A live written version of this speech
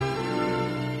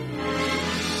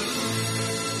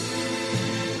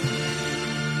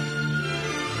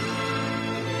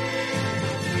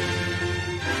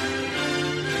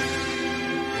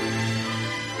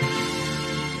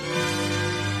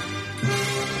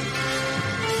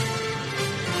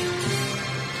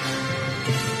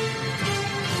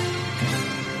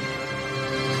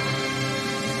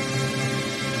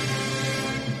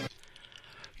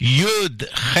Yud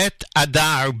Chet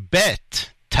Adar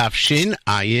Bet Tafshin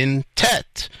Ayin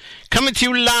Tet. Coming to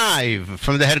you live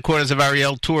from the headquarters of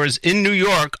Ariel Tours in New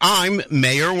York, I'm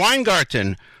Mayor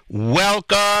Weingarten.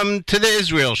 Welcome to the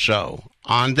Israel Show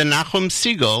on the Nachum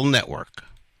Segal Network.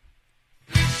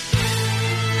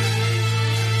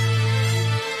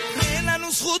 אין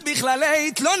לנו זכות בכלל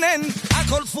להתלונן,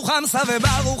 הכל תפוחמסה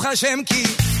וברוך השם כי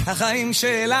החיים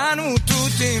שלנו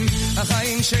תותים,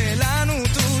 החיים שלנו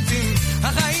תותים,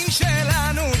 החיים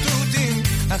שלנו תותים,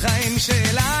 החיים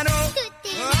שלנו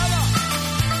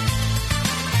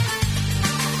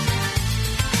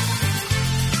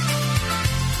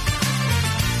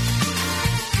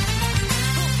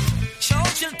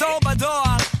שעות של תור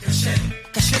בדואר,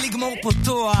 קשה לגמור פה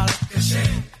תואר,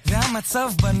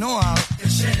 והמצב בנוער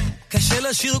קשה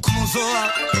לשיר כמו זוהר,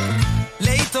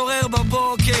 להתעורר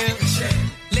בבוקר,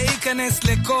 להיכנס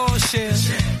לכושר,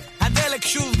 הדלק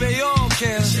שוב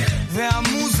ביוקר,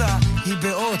 והמוזה היא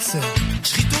בעוצר,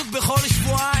 שחיתות בכל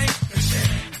שבועיים,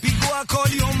 פיגוע כל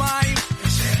יומיים,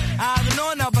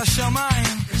 הארנונה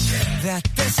בשמיים,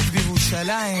 והטסט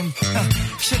בירושלים,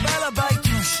 כשבא לבית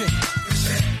נושה,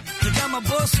 וגם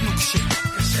הבוס נוקשה,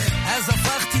 אז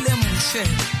הפכתי למורשה,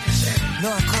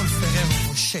 לא הכל פרר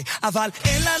ומשה, אבל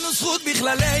אין לנו זכות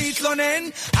בכלל להתלונן,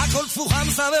 הכל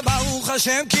תפוחמסה וברוך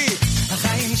השם כי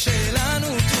החיים שלנו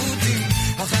תותים,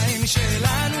 החיים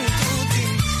שלנו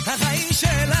תותים, החיים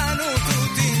שלנו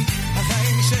תותים,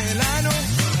 החיים שלנו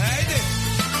היידה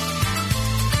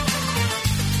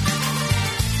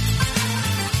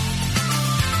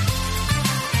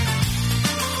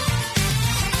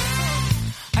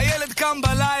הילד קם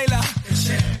בלילה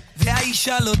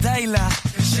והאישה לא די לה,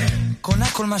 קונה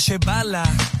כל מה שבא לה,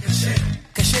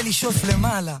 קשה לשאוף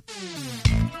למעלה,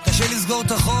 קשה לסגור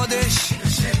את החודש,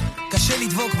 קשה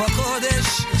לדבוק בקודש,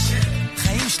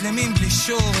 חיים שלמים בלי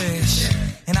שורש,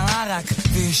 אין ערק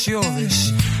ויש יורש,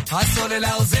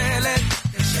 הסוללה עוזלת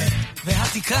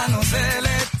והתקרה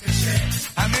נוזלת,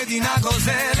 המדינה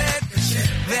גוזלת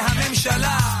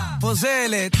והממשלה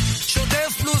פוזלת,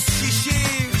 שוטף פלוס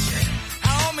 60,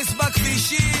 העומס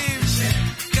בכבישים,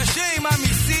 קשה עם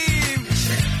המיסים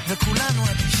וכולנו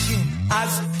אדישים,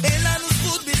 אז אין לנו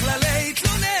זכות בכלל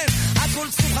להתלונן, הכל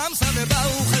תפוחמסה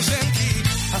וברוך השם כי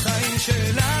החיים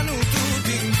שלנו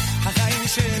תותים, החיים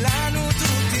שלנו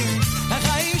תותים,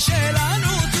 החיים שלנו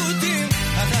תותים,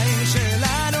 החיים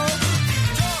שלנו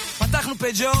טוב, פתחנו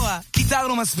פג'ורה,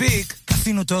 קיטרנו מספיק,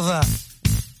 עשינו טובה,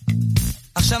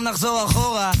 עכשיו נחזור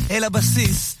אחורה אל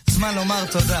הבסיס, זמן לומר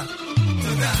תודה,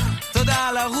 תודה, תודה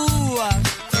על הרוח,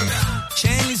 תודה,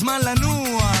 שאין לי זמן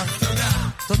לנוח, תודה,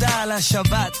 תודה על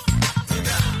השבת,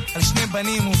 תודה, על שני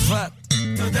בנים ובת,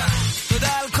 תודה,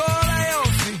 תודה על כל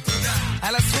היופי, תודה,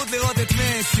 על הזכות לראות את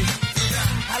מסי, תודה,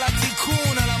 על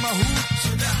התיקון, על המהות,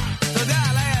 תודה, תודה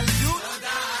על הילדות,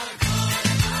 תודה על כל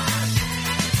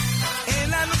מה אין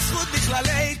לנו זכות בכלל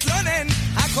להתלונן,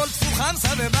 הכל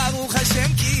תפוחמסה וברוך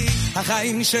השם כי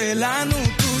החיים שלנו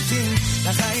תותים,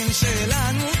 החיים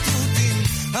שלנו תותים,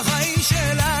 החיים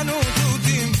שלנו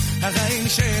תותים, החיים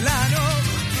שלנו,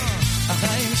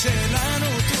 החיים שלנו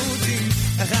תותים,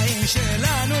 החיים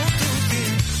שלנו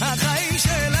תותים, החיים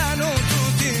שלנו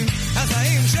תותים,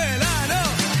 החיים שלנו.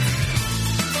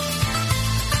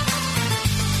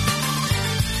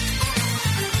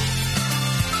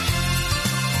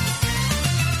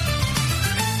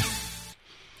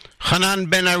 Hanan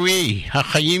Ben Ari,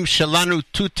 Hachayim Shelanu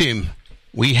Tutim.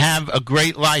 We have a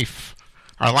great life.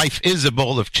 Our life is a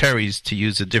bowl of cherries, to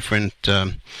use a different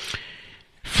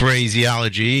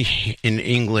phraseology in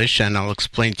English, and I'll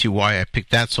explain to you why I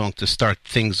picked that song to start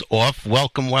things off.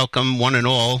 Welcome, welcome, one and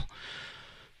all,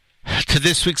 to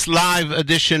this week's live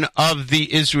edition of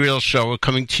the Israel Show. We're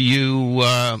coming to you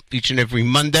each and every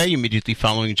Monday, immediately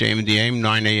following JM and the AM,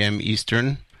 9 a.m.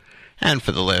 Eastern. And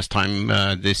for the last time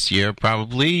this year,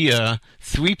 probably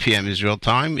 3 p.m. Israel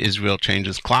time. Israel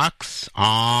changes clocks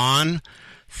on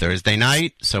Thursday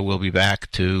night, so we'll be back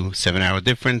to 7-hour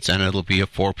difference, and it'll be a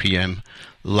 4 p.m.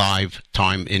 live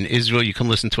time in Israel. You can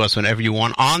listen to us whenever you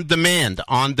want, on demand.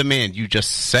 On demand. You just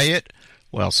say it.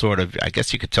 Well, sort of. I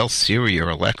guess you could tell Siri or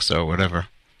Alexa or whatever.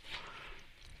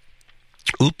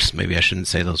 Oops, maybe I shouldn't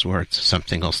say those words.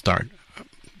 Something will start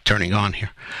turning on here.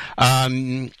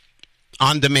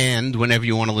 On demand, whenever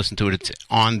you want to listen to it, it's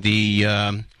on the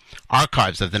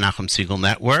archives of the Nachum Segal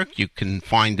Network. You can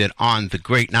find it on the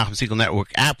great Nachum Segal Network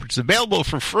app, which is available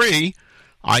for free,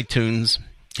 iTunes,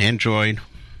 Android,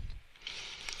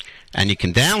 and you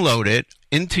can download it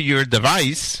into your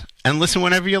device and listen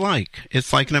whenever you like.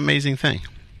 It's like an amazing thing.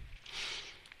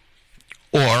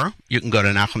 Or you can go to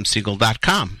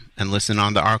NachumSegal.com and listen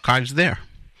on the archives there.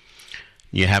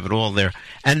 You have it all there.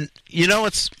 And you know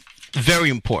what's very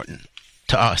important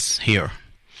to us here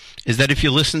is that if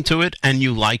you listen to it and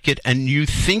you like it and you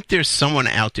think there's someone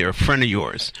out there, a friend of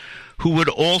yours, who would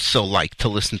also like to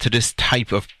listen to this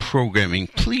type of programming,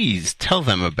 please tell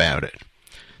them about it.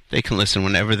 They can listen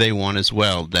whenever they want as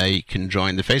well. They can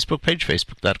join the Facebook page,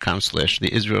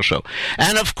 facebook.com/The Israel Show.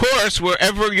 And of course,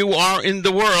 wherever you are in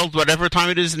the world, whatever time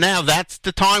it is now, that's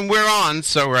the time we're on.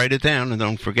 So write it down and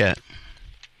don't forget.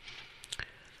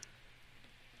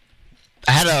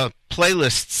 I had a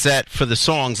playlist set for the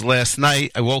songs last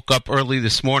night. I woke up early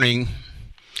this morning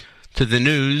to the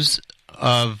news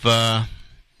of, I'm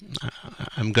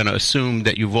going to assume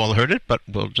that you've all heard it, but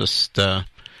we'll just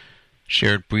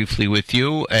share it briefly with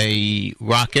you. A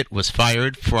rocket was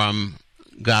fired from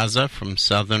Gaza, from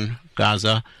southern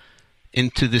Gaza,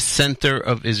 into the center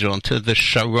of Israel, into the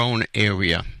Sharon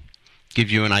area. Give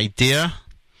you an idea,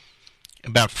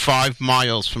 about 5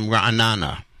 miles from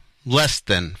Ra'anana. Less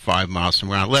than 5 miles from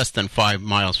Ra'anana, less than 5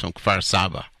 miles from Kfar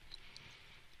Saba.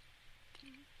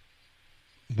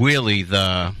 Really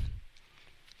the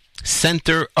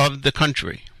center of the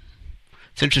country.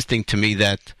 It's interesting to me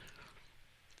that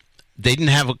they didn't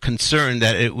have a concern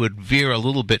that it would veer a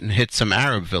little bit and hit some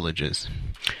Arab villages.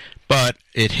 But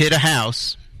it hit a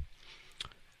house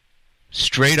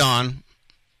straight on.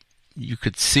 You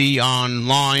could see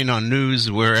online, on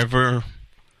news, wherever,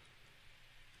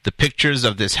 the pictures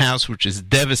of this house, which is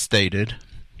devastated.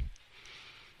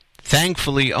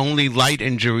 Thankfully, only light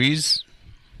injuries,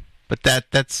 but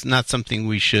that's not something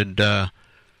we should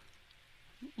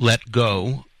let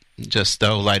go. Just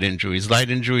light injuries.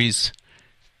 Light injuries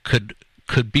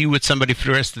could be with somebody for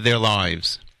the rest of their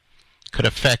lives. Could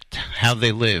affect how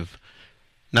they live.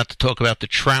 Not to talk about the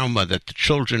trauma that the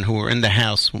children who were in the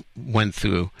house went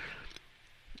through,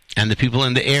 and the people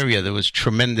in the area. There was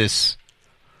tremendous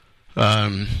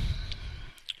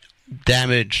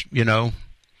damage,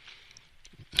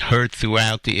 heard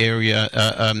throughout the area,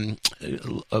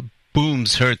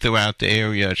 booms heard throughout the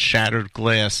area, shattered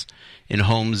glass in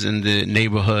homes in the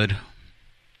neighborhood.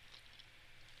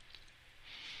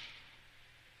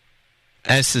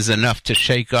 This is enough to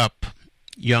shake up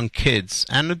young kids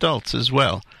and adults as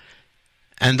well.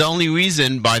 And the only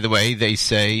reason, by the way, they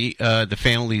say, the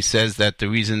family says that the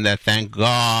reason that, thank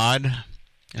God,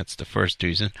 that's the first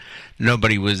reason,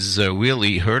 nobody was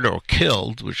really hurt or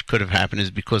killed, which could have happened,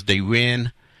 is because they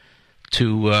ran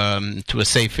to a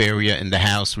safe area in the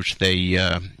house, which they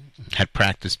had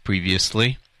practiced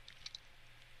previously.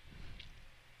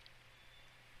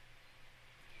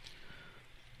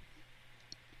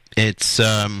 It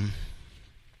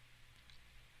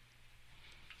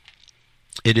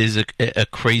is a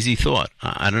crazy thought.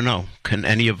 I don't know. Can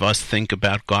any of us think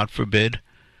about, God forbid,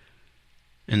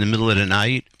 in the middle of the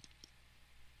night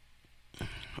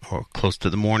or close to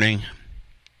the morning,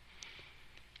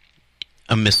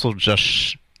 a missile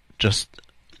just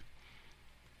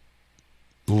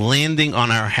landing on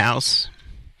our house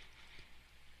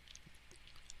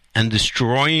and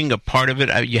destroying a part of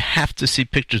it? You have to see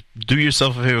pictures. Do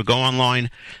yourself a favor, go online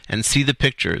and see the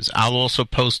pictures. I'll also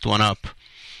post one up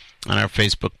on our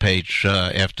Facebook page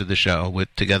after the show,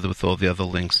 together with all the other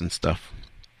links and stuff.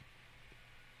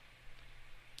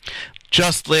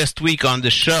 Just last week on the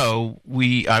show,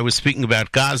 I was speaking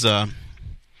about Gaza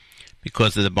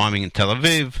because of the bombing in Tel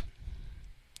Aviv.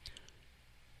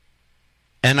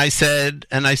 And I said,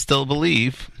 and I still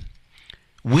believe,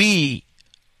 we,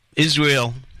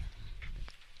 Israel,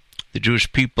 the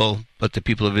Jewish people, but the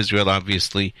people of Israel,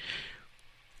 obviously,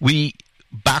 we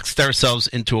boxed ourselves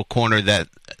into a corner that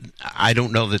I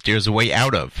don't know that there's a way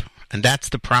out of. And that's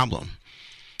the problem.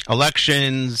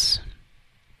 Elections,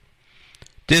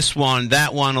 this one,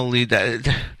 that one will lead.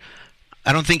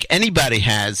 I don't think anybody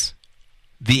has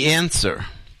the answer.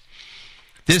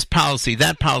 This policy,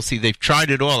 that policy, they've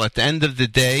tried it all. At the end of the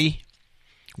day,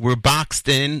 we're boxed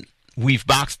in. We've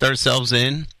boxed ourselves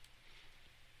in.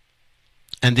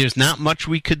 And there's not much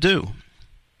we could do.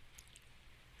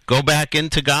 Go back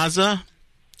into Gaza?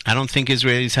 I don't think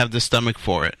Israelis have the stomach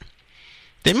for it.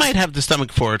 They might have the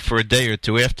stomach for it for a day or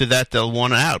two. After that, they'll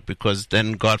want out, because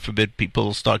then, God forbid, people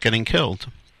will start getting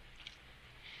killed.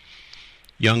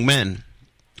 Young men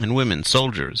and women,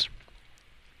 soldiers.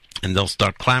 And they'll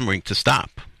start clamoring to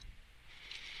stop.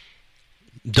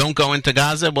 Don't go into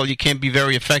Gaza? Well, you can't be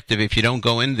very effective if you don't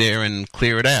go in there and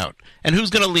clear it out. And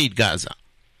who's going to lead Gaza?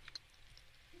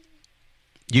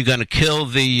 You're going to kill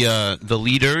the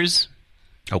leaders?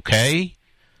 Okay.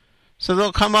 So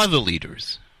there'll come other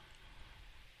leaders.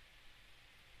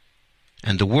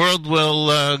 And the world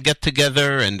will get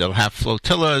together, and they'll have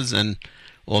flotillas, and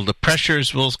all the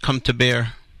pressures will come to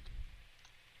bear.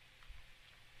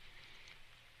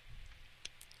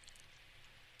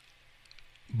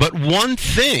 But one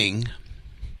thing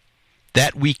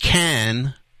that we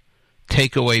can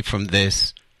take away from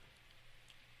this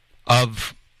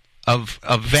of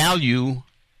value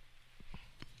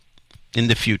in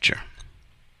the future.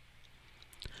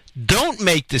 Don't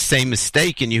make the same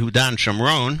mistake in Yehuda and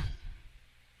Shomron.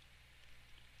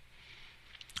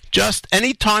 Just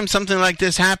anytime something like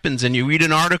this happens and you read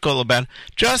an article about,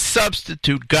 just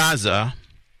substitute Gaza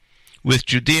with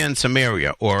Judea and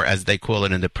Samaria, or as they call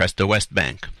it in the press, the West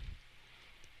Bank.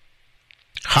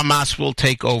 Hamas will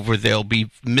take over. There'll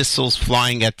be missiles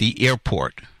flying at the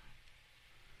airport,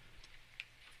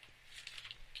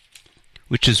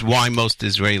 which is why most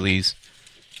Israelis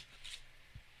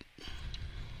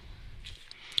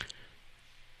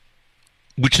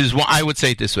which is why I would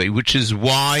say it this way, which is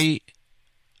why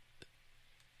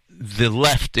the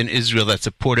left in Israel that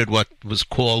supported what was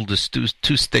called the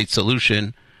two-state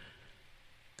solution,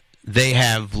 they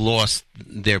have lost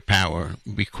their power,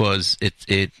 because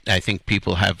I think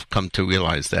people have come to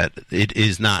realize that it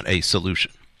is not a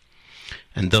solution.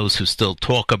 And those who still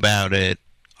talk about it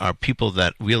are people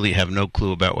that really have no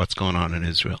clue about what's going on in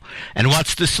Israel. And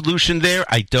what's the solution there?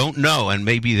 I don't know, and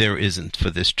maybe there isn't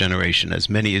for this generation, as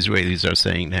many Israelis are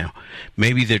saying now.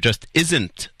 Maybe there just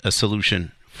isn't a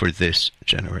solution for this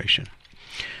generation.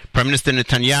 Prime Minister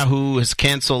Netanyahu has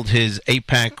canceled his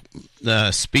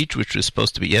AIPAC speech, which was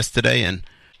supposed to be yesterday, and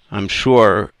I'm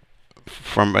sure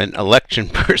from an election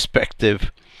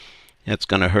perspective, that's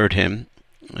going to hurt him.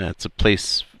 It's a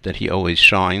place that he always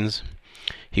shines.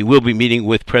 He will be meeting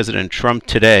with President Trump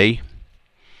today,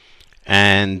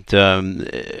 and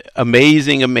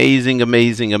amazing.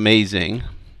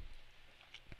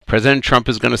 President Trump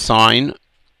is going to sign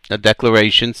a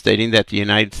declaration stating that the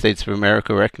United States of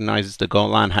America recognizes the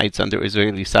Golan Heights under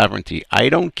Israeli sovereignty. I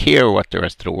don't care what the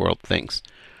rest of the world thinks.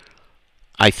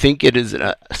 I think it is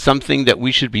something that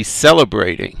we should be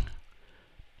celebrating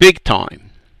big time,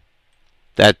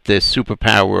 that the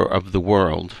superpower of the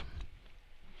world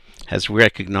has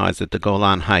recognized that the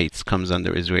Golan Heights comes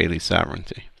under Israeli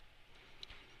sovereignty.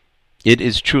 It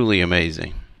is truly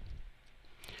amazing.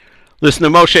 Listener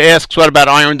Moshe asks, what about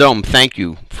Iron Dome? Thank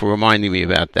you for reminding me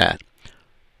about that.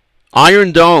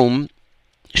 Iron Dome,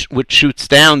 which shoots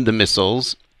down the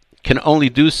missiles, can only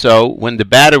do so when the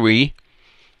battery,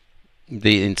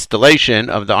 the installation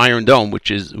of the Iron Dome,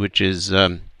 which is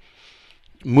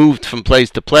moved from place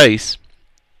to place,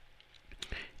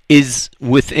 is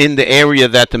within the area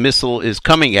that the missile is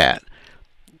coming at.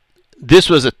 This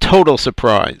was a total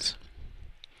surprise.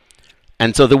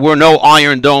 And so there were no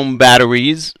Iron Dome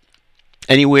batteries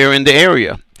anywhere in the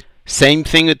area. Same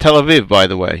thing at Tel Aviv, by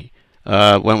the way.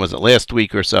 When was it? Last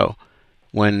week or so.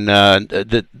 When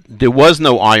there was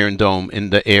no Iron Dome in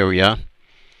the area,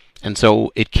 and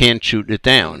so it can't shoot it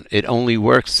down. It only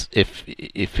works if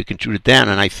it can shoot it down.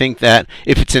 And I think that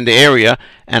if it's in the area,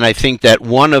 and I think that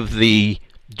one of the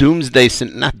one of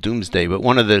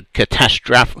the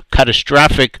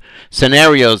catastrophic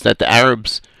scenarios that the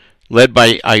Arabs, led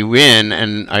by Iran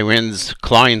and Iran's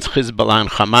clients Hezbollah and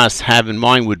Hamas, have in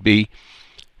mind would be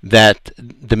that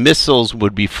the missiles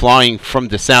would be flying from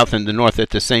the south and the north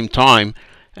at the same time,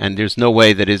 and there's no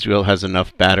way that Israel has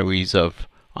enough batteries of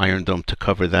Iron Dome to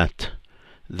cover that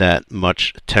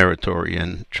much territory.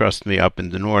 And trust me, up in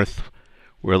the north,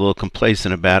 we're a little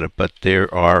complacent about it, but there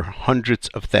are hundreds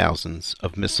of thousands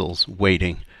of missiles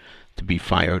waiting to be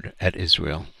fired at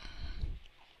Israel.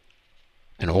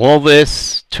 And all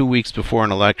this 2 weeks before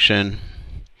an election.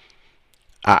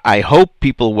 I hope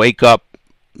people wake up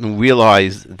and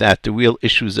realize that the real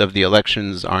issues of the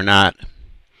elections are not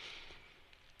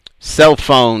cell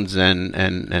phones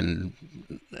and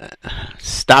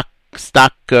stock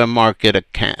market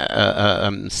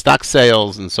stock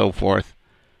sales and so forth,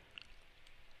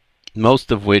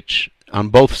 most of which on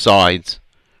both sides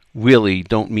really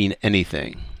don't mean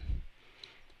anything.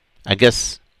 I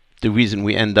guess the reason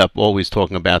we end up always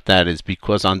talking about that is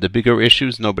because on the bigger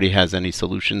issues nobody has any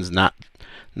solutions. Not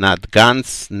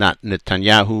Gantz, not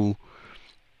Netanyahu,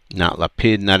 not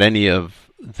Lapid, not any of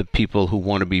the people who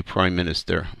want to be prime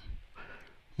minister.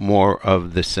 More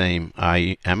of the same.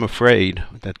 I am afraid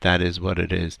that is what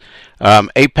it is.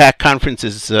 AIPAC conference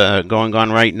is going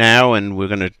on right now, and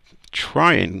we're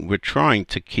trying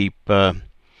to keep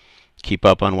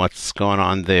up on what's going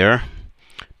on there.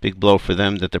 Big blow for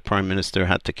them that the Prime Minister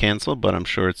had to cancel, but I'm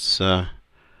sure it's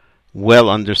well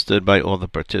understood by all the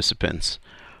participants.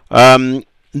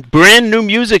 Brand new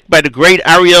music by the great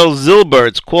Ariel Zilber.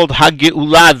 It's called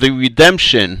HaGeulah, the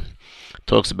Redemption.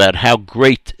 Talks about how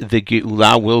great the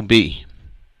Geulah will be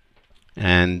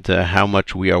and how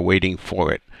much we are waiting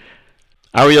for it.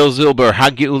 Ariel Zilber,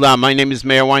 Hagiula. My name is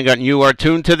Meir Weingarten. You are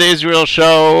tuned to the Israel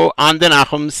Show on the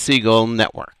Nachum Segal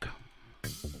Network.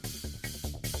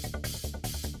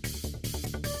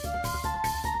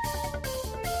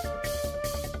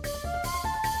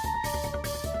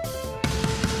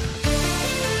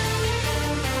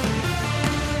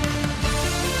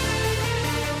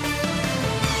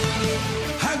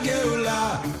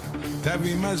 הגאולה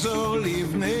תביא מזור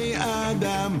לבני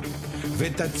אדם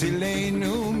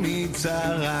ותצילנו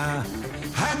מצרה.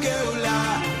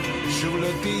 הגאולה שוב לא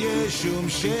תהיה שום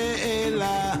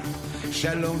שאלה,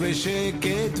 שלום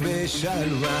ושקט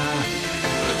ושלווה.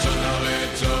 רצון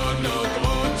הרצונות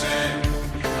רוצה,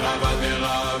 רבה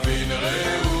דרבין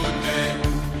רעותה,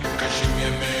 קשים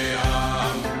ימי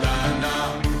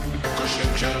ההמתנה,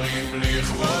 קושרים קשרים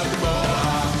לכבוד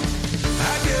בואה.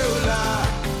 הגאולה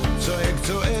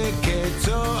צועקת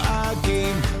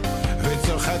צועקים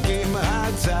וצוחקים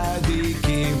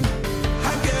הצדיקים.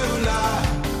 הגאולה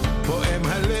פועם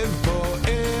הלב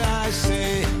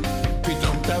פועשה,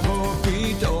 פתאום תבוא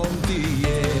פתאום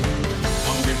תהיה.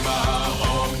 עומדים בהר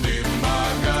עומדים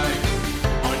בגיא,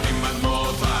 עומדים עד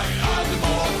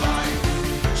מורדכי,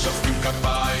 סופקים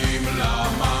כפיים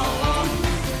למרום,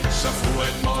 ספרו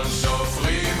אתמול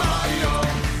סופרים היום.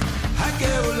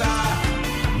 הגאולה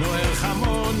נוער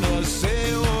חמור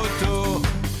נושא אותו,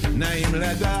 נעים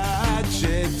לדעת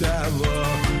שתבוא.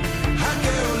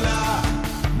 הגאולה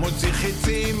מוציא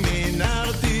חיצים מן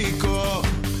ארתיקו,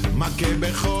 מכה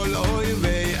בכל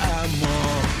אויבי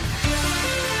עמו.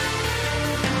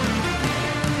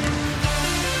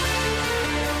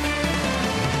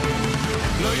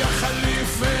 לא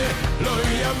יחליף ולא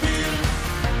ימיר,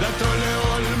 דתו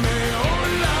לעולמי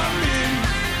עולמים.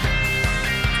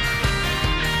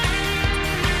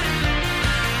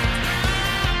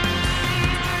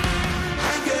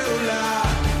 הגאולה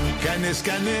כנס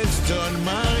כנס צאן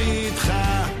מרעיתך,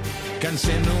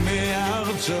 כנסנו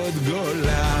מארצות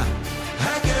גולה.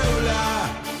 הגאולה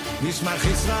נשמח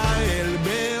ישראל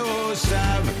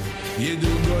בעושיו,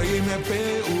 ידעו גויים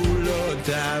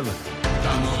פעולותיו.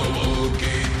 תאמרו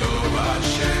כי טוב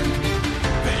השם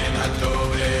ואין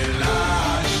הטוב אלא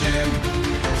השם,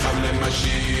 חב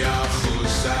למשיח הוא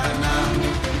שנה,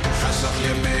 חסוך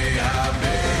ימי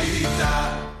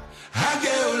הביתה.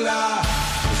 הגאולה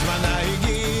זמנה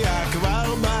הגיע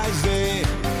כבר בזה,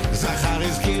 זכר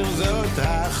הזכיר זאת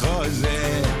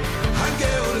החוזה.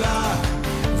 הגאולה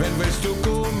wenn willst du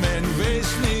kommen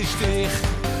weiß nicht ich,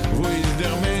 wo ist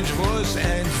der Mensch wo's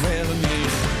entfernt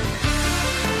nicht.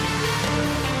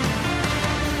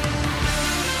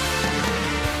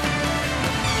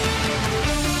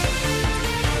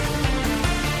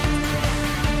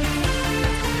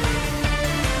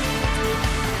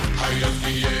 hayot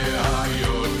tiyeh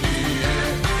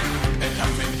et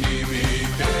המתים היא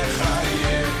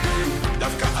תחיה,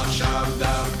 דווקא עכשיו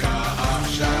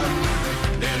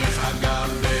דרך אגב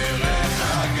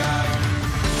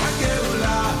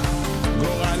הגאולה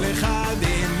גורל אחד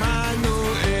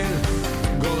עמנואל,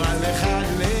 גורל אחד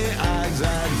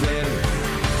לעזאזל.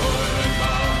 עוררת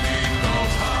בר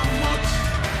מתוך המוץ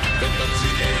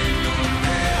ותוציאנו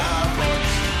מהבוץ.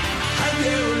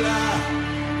 הגאולה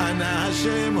אנא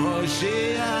השם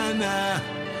הושיענה,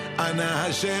 אנא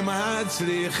השם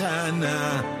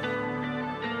הצליחנה.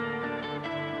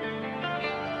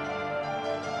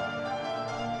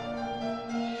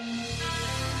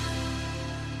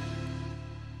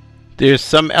 There's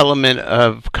some element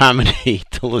of comedy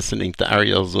to listening to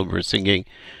Ariel Zilber singing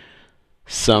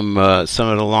some of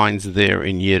the lines there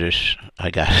in Yiddish.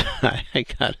 I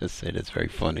gotta say that's very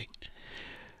funny.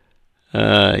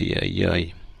 Yeah.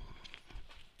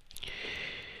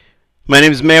 My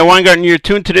name is Meir Weingarten. You're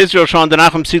tuned to the Israel Show on the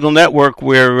Nachum Segal Network.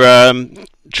 We're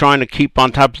trying to keep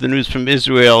on top of the news from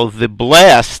Israel. The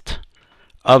blast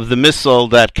of the missile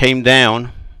that came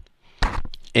down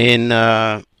in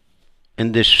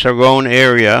the Sharon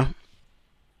area,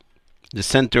 the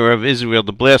center of Israel,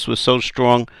 the blast was so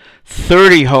strong,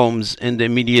 30 homes in the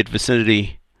immediate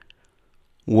vicinity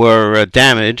were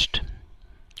damaged.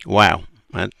 Wow,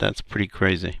 that's pretty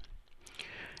crazy.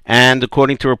 And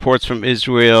according to reports from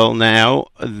Israel now,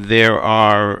 there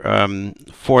are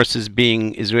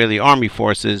Israeli army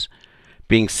forces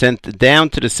being sent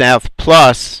down to the south,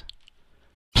 plus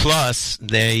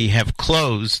they have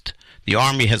closed, the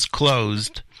army has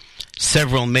closed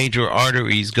several major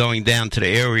arteries going down to the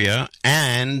area,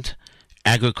 and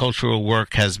agricultural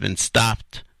work has been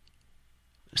stopped,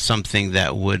 something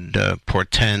that would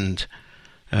portend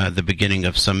the beginning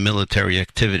of some military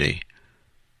activity.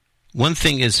 One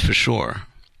thing is for sure,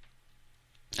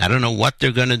 I don't know what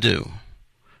they're going to do,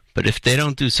 but if they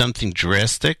don't do something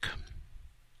drastic,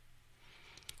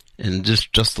 And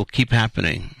just will keep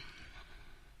happening.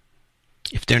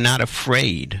 If they're not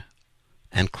afraid,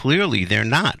 and clearly they're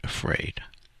not afraid,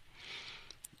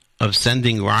 of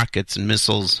sending rockets and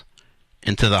missiles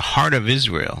into the heart of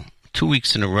Israel 2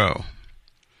 weeks in a row,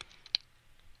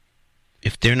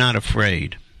 if they're not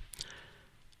afraid,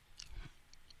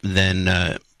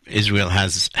 then Israel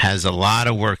has a lot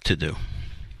of work to do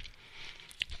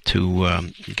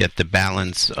to get the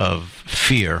balance of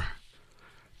fear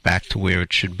back to where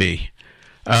it should be.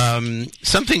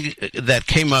 Something that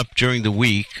came up during the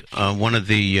week, one of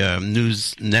the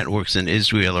news networks in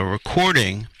Israel, a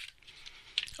recording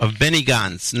of Benny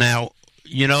Gantz. Now,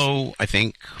 I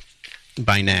think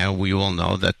by now we all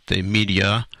know that the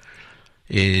media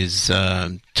is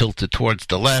tilted towards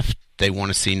the left. They want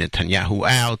to see Netanyahu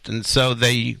out, and so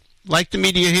they like the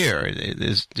media here.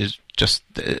 There's just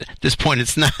at this point,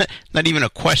 it's not even a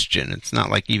question. It's not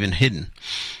like even hidden.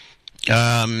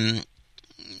 The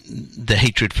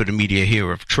hatred for the media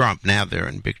here of Trump, now they're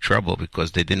in big trouble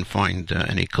because they didn't find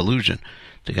any collusion.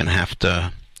 They're going to have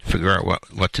to figure out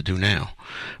what to do now.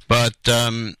 But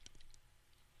the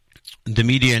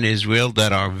media in Israel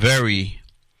that are very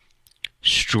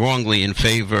strongly in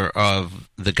favor of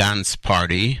the Gantz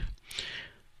party,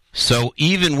 so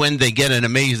even when they get an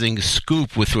amazing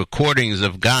scoop with recordings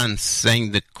of Gantz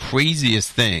saying the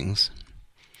craziest things,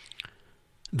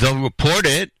 they'll report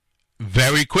it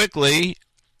very quickly.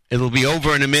 It'll be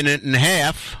over in a minute and a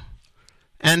half,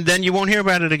 and then you won't hear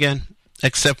about it again,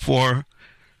 except for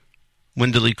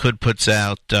when the Likud puts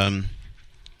out some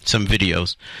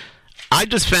videos. I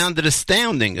just found it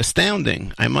astounding,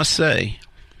 I must say,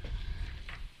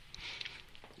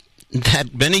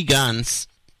 that Benny Gantz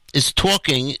is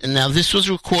talking, and now this was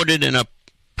recorded in a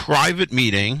private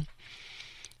meeting,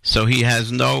 so he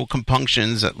has no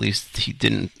compunctions, at least he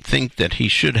didn't think that he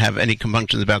should have any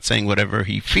compunctions about saying whatever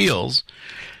he feels.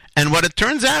 And what it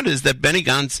turns out is that Benny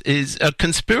Gantz is a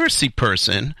conspiracy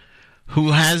person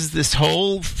who has this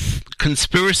whole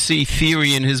conspiracy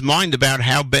theory in his mind about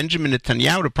how Benjamin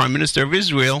Netanyahu, the Prime Minister of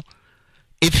Israel,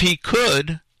 if he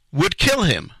could, would kill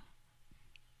him.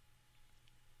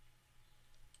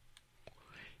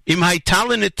 Im hayta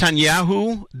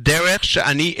leNetanyahu derech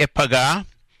she'ani epaga,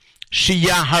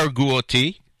 sheyahargu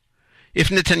oti. If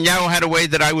Netanyahu had a way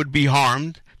that I would be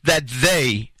harmed, that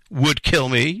they would kill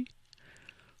me,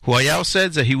 Huayao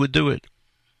said that he would do it.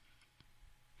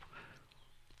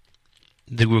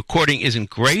 The recording isn't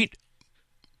great,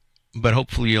 but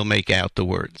hopefully you'll make out the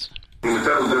words.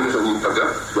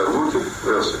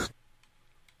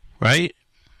 Right?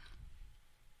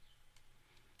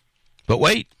 But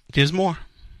wait, there's more.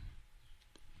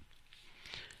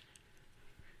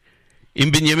 In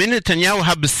Benjamin Netanyahu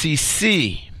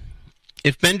habasisi,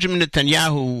 if Benjamin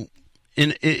Netanyahu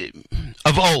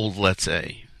of old, let's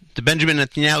say, the Benjamin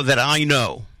Netanyahu that I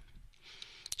know,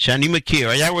 Shani Makir,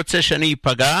 Haya Rotze Shani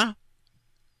Paga,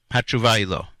 Hatshuvah hi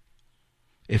lo.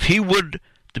 If he would,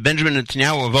 the Benjamin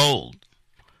Netanyahu of old,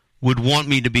 would want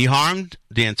me to be harmed,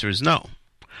 the answer is no.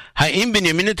 Ha'im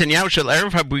Benjamin Netanyahu shel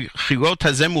erev habchirot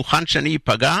hazeh mukhan shani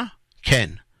paga?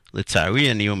 Ken. L'tzari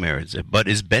ani omer et zeh. But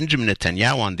is Benjamin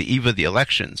Netanyahu on the eve of the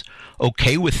elections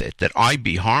okay with it, that I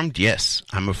be harmed? Yes,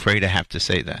 I'm afraid I have to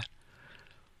say that.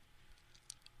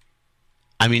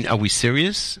 I mean, are we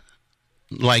serious?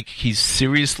 Like he's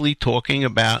seriously talking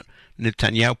about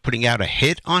Netanyahu putting out a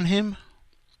hit on him?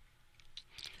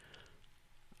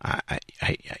 I'm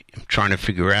trying to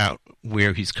figure out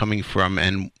where he's coming from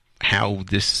and how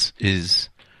this is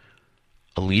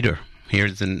a leader.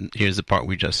 Here's the part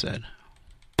we just said.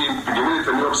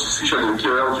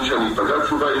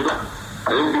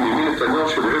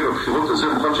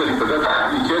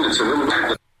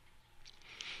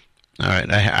 All right,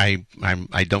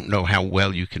 I don't know how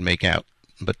well you can make out,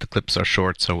 but the clips are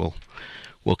short, so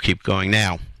we'll keep going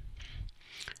now.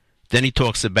 Then he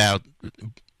talks about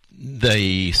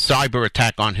the cyber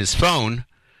attack on his phone,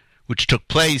 which took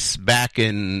place back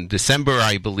in December,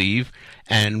 I believe,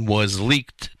 and was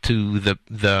leaked to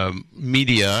the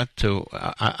media, to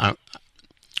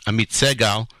Amit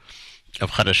Segal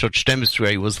of Chadashot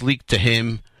 12, was leaked to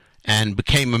him and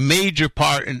became a major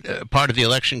part of the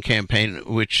election campaign,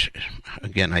 which,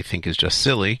 again, I think is just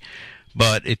silly,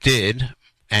 but it did.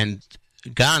 And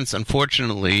Gantz,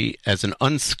 unfortunately, as an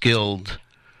unskilled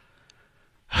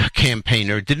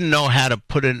campaigner, didn't know how to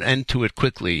put an end to it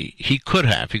quickly. He could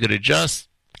have just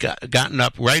gotten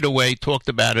up right away, talked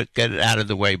about it, get it out of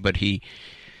the way, but he,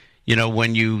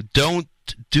 when you don't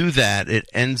do that, it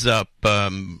ends up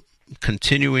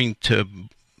continuing to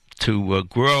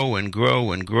grow and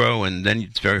grow and grow, and then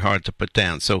it's very hard to put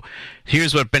down. So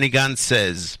here's what Benny Gantz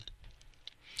says.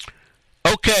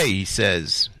 Okay, he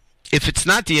says, if it's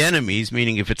not the enemies,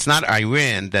 meaning if it's not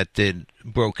Iran that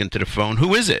broke into the phone,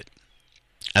 who is it?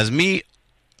 As mi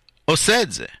oseh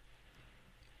et ze.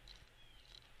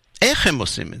 Ech hem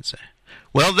osim et ze.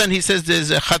 Well, then he says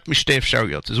there's achat mishtei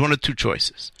efshariyot. There's one of two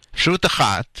choices. Efsharut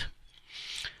achat.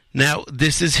 Now,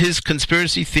 this is his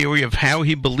conspiracy theory of how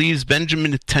he believes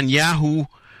Benjamin Netanyahu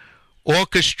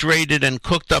orchestrated and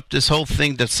cooked up this whole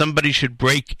thing that somebody should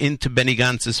break into Benny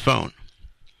Gantz's phone.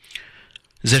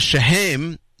 Ze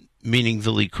shehem, meaning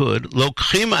the Likud,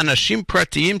 lokchim anashim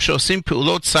pratiyim shosim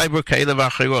peulot cyber kaila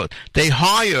v'achirot. They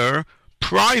hire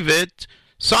private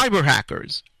cyber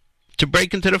hackers to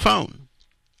break into the phone.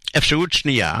 Efsharut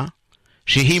shniya,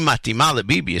 shehi matima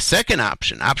leBibi, a second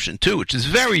option, option 2, which is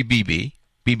very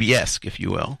Bibi-esque, if you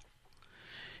will.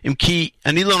 Imki,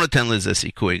 ani lo noten leze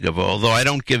sikui gavo, although I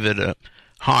don't give it a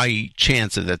high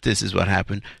chance of that this is what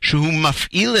happened. Shehu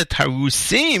maf'il et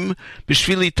harusim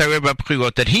b'shvili tarer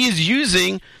b'abchirot, that he is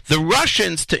using the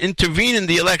Russians to intervene in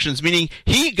the elections, meaning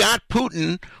he got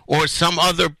Putin or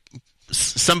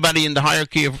somebody in the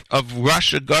hierarchy of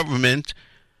Russia government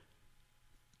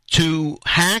to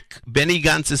hack Benny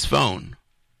Gantz's phone.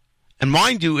 And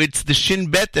mind you, it's the Shin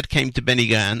Bet that came to Benny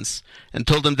Gantz and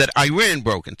told him that Iran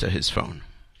broke into his phone.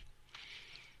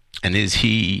 And is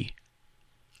he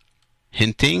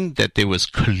hinting that there was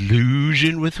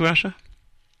collusion with Russia?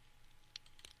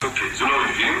 אוקיי, זה לא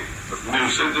אויבים, אז מי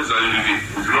עושה את זה? זה היריבים.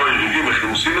 אם זה לא היריבים, איך הם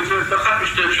עושים את זה? זה אחת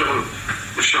משתי אפשרויות.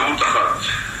 אפשרות אחת,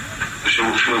 זה שהם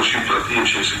הולכים אנשים פרטיים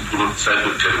שעושים פעולות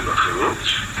סייבר כאלה ואחרות.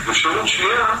 ואפשרות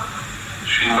שנייה,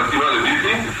 שהיא מתאימה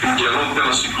לביבי, כי אני לא נותן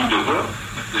לה סיכוי גבוה,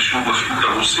 זה שהוא מפעיל את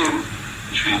הרוסים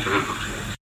בשביל להתערב בבחירות.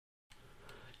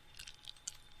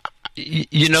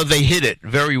 You know, they hit it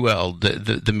very well,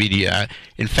 the media.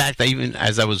 In fact, even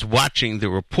as I was watching the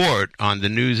report on the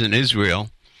news in Israel,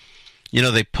 you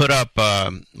know, they put up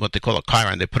what they call a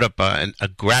chyron. They put up a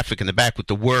graphic in the back with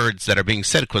the words that are being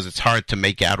said because it's hard to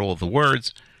make out all the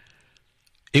words.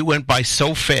 It went by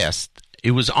so fast.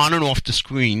 It was on and off the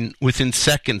screen within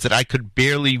seconds that I could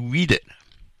barely read it.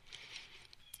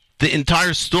 The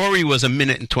entire story was 1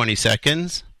 minute and 20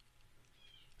 seconds,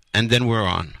 and then we're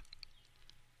on.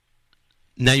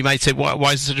 Now you might say,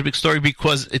 why is it such a big story?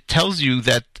 Because it tells you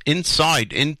that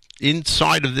inside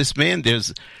of this man,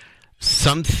 there's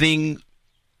something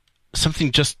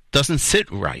just doesn't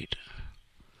sit right.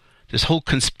 This whole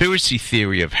conspiracy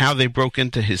theory of how they broke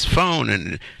into his phone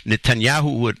and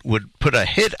Netanyahu would put a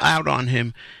hit out on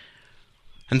him.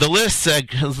 And the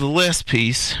last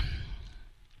piece,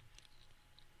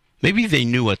 maybe they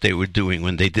knew what they were doing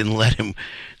when they didn't let him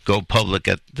go public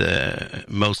at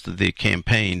most of the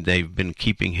campaign. They've been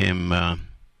keeping him off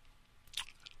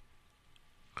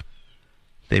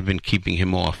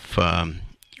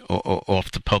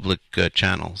the public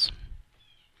channels.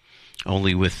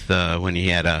 Only with when he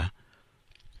had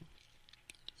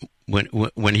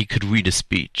when he could read a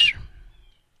speech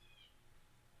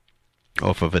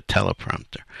off of a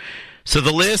teleprompter. So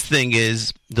the last thing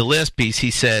is, the last piece,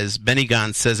 he says, Benny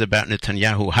Gantz says about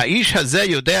Netanyahu, Ha'ish hazeh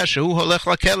yodea shehu holech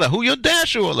lakele. Hu yodea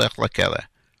shehu holech lakele.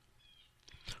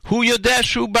 Hu yodea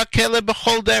shehu bakele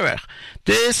b'chol derech.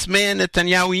 This man,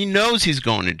 Netanyahu, he knows he's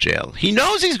going to jail. He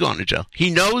knows he's going to jail.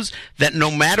 He knows that no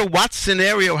matter what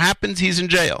scenario happens, he's in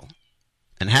jail.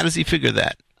 And how does he figure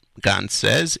that? Gantz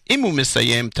says, Imu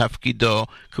misayem tafkido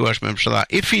k'rosh memshala.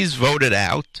 If he's voted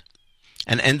out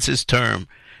and ends his term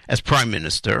as prime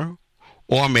minister,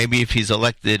 or maybe if he's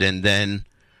elected and then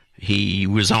he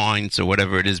resigns or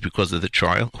whatever it is because of the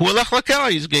trial,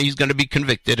 he's going to be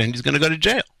convicted and he's going to go to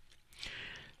jail.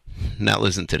 Now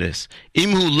listen to this.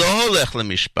 If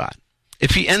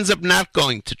he ends up not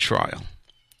going to trial,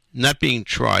 not being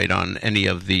tried on any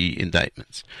of the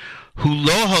indictments, he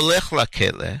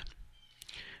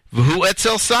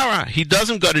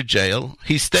doesn't go to jail.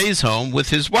 He stays home with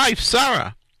his wife,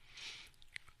 Sarah.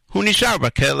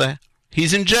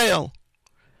 He's in jail.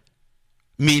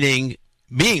 Meaning,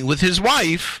 being with his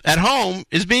wife at home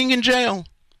is being in jail.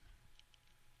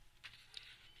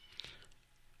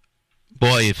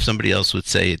 Boy, if somebody else would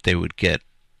say it, they would get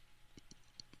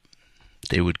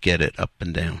it up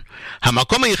and down. The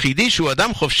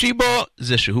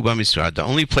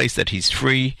only place that he's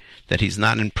free, that he's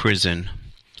not in prison,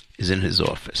 is in his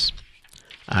office.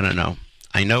 I don't know.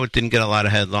 I know it didn't get a lot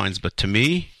of headlines, but to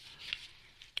me,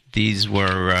 these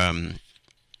were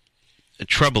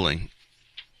troubling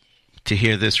to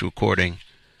hear this recording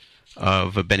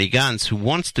of Benny Gantz, who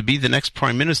wants to be the next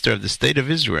prime minister of the state of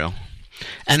Israel,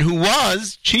 and who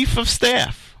was chief of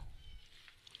staff.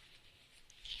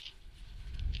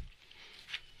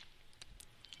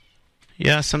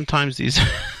 Yeah, sometimes these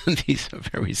are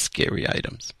very scary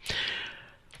items.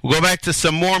 We'll go back to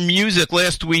some more music.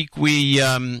 Last week we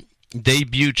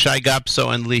debuted Shai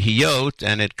Gapso and Lihiot,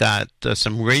 and it got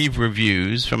some rave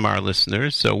reviews from our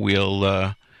listeners, so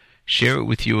we'll share it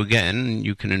with you again.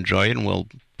 You can enjoy it, and we'll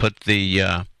put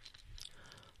the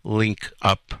link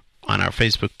up on our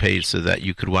Facebook page so that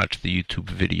you could watch the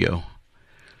YouTube video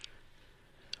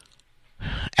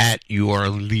at your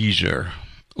leisure.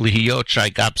 Lihiot, Shai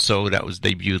Gapso, that was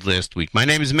debuted last week. My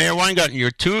name is Meir Weingarten.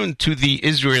 You're tuned to the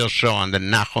Israel Show on the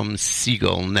Nachum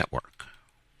Segal Network.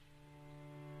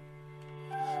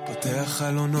 פותח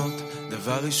חלונות,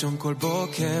 דבר ראשון כל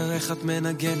בוקר, איך את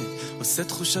מנגנת, עושה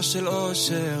תחושה של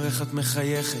אושר, איך את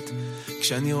מחייכת,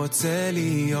 כשאני רוצה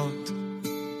להיות.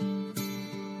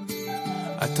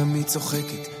 את תמיד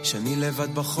צוחקת, שאני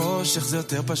לבד בחושך, זה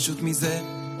יותר פשוט מזה,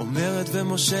 אומרת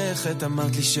ומושכת,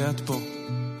 אמרת לי שאת פה,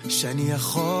 שאני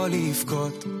יכול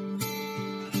לבכות.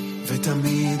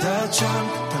 ותמיד את שם,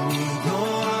 תמיד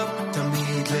נורב,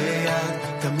 תמיד ליד,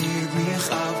 תמיד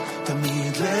נכאב,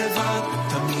 תמיד לבד,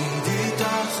 תמיד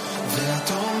איתך,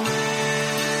 ואת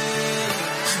אומרת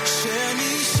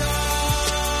שנשאר,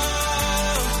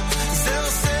 זה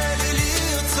עושה לי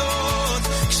לרצות,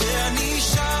 כשאני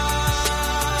שם,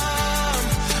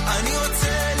 אני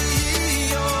רוצה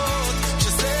להיות,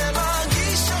 כשזה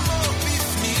מרגיש עמוק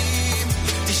בפנים,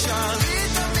 תישארי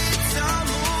תמיד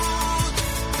צמוד,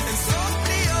 אין סוף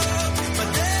להיות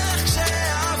בדרך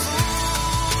כשאבוד.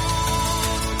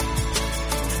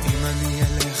 אם אני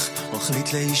אלך או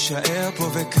החליט להישאר פה,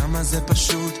 וכמה זה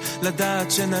פשוט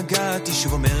לדעת שנגעתי,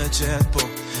 שוב אומרת שאת פה,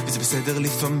 וזה בסדר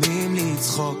לפעמים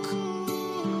לצחוק,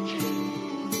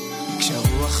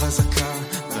 כשהרוח חזקה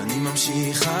ואני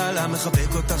ממשיך הלאה,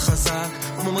 מחבק אותך חזק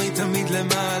ומומרי תמיד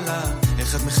למעלה,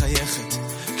 איך את מחייכת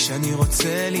כשאני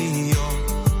רוצה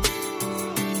להיות.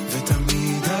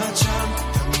 ותמיד את שם,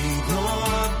 תמיד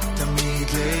נורב, תמיד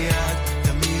ליד,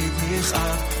 תמיד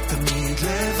נכאב, תמיד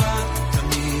לבד,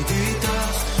 תמיד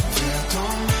איתך, ואת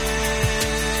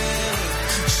אומרת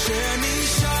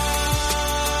שנשאר,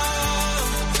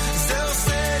 זה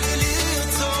עושה לי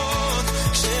לרצות,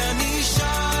 כשאני שם,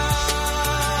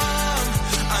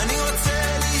 אני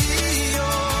רוצה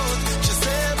להיות,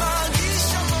 כשזה מרגיש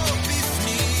עמוק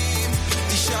בפנים,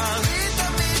 תישארי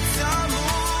תמיד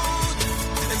צמוד,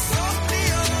 אין סוף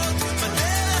להיות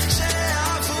בדרך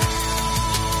כשאבוד.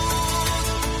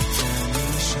 ואני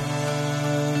שם,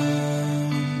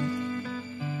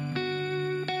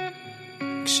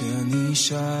 כשאני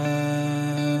שם,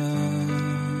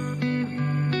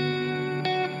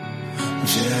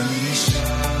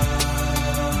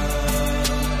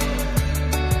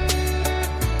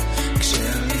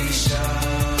 כשאני שם,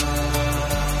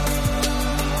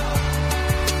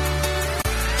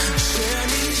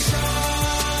 כשאני שם,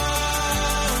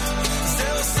 זה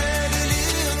עושה לי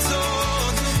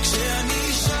לרצות, כשאני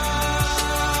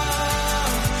שם,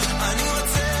 אני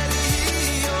רוצה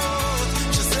להיות,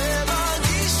 כשזה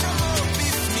מרגיש עמוק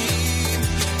בפנים,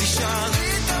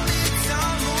 תישארי תמיד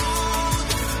צמוד,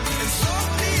 אין סוף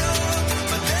להיות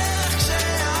בדרך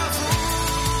כשאבוד.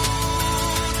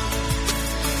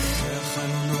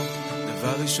 והחלונות,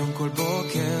 דבר ראשון כל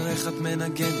בוקר, איך את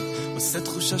מנגנת, עושה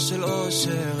תחושה של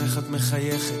אושר, איך את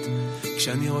מחייכת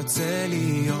כשאני רוצה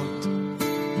להיות.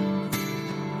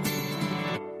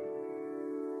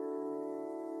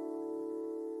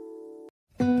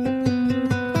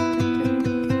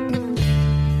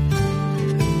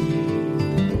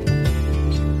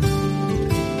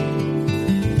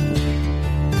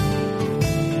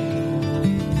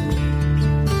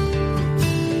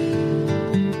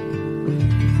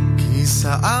 כי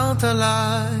סערת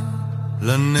עליי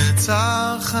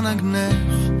לנצח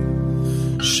הנגנך,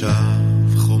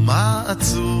 שב חומה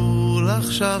עצור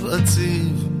לך, שב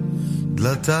אציב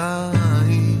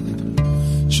דלתיים,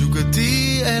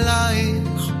 שוקתי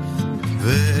אלייך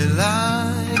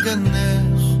ואליי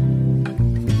גנך,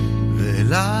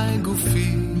 ואליי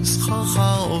גופי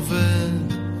סחרחר עובד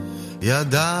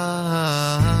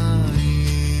ידיים.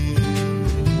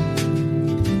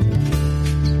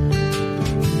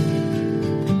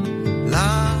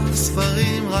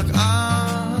 לספרים רק את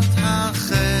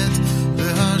החטא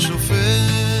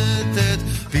והשופטת,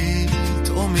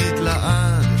 פתאום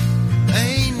מתלעד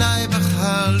עיניי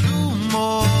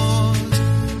בחלומות,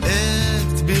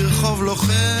 את ברחוב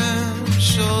לוחם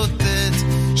שוטט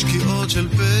שקיעות של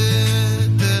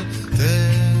פטל,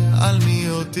 תעלמי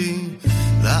אותי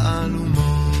לעלומות.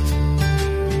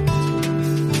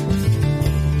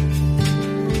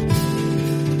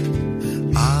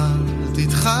 אל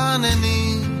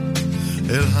תתחנני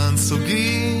אל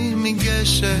הנסוגים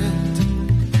מגשת,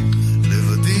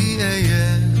 לבדי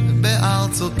אהיה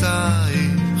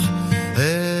בארצותייך,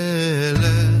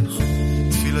 אלך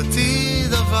תפילה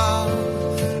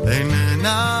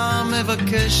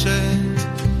מבקשת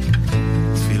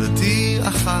תפילתי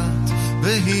אחת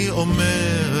והיא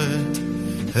אומרת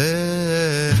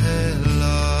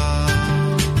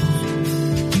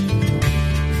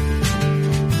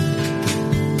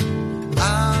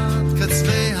עד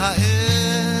קצווי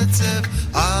העצב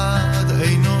עד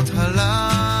עינות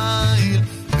הליל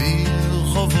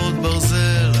ברחובות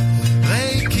ברזל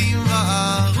ריקים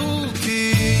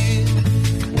וארוכים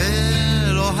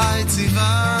אלוהי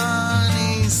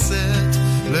ציווני שאת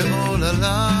לעול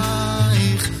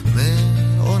עלייך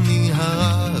מעוני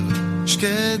הרב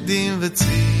שקדים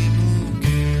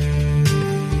וצימוקים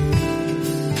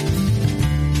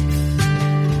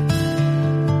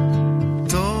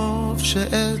טוב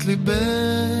שאת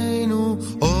ליבנו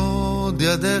עוד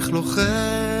ידך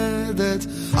לוחדת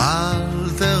אל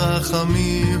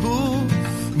תרחמיהו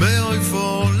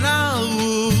באויפו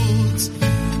לרוץ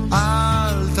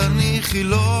אל תניחי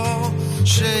לו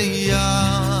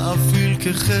שיאפיל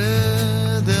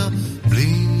כחדר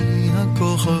בלי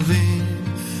הכוכבים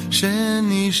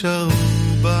שנשארו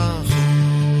בחוץ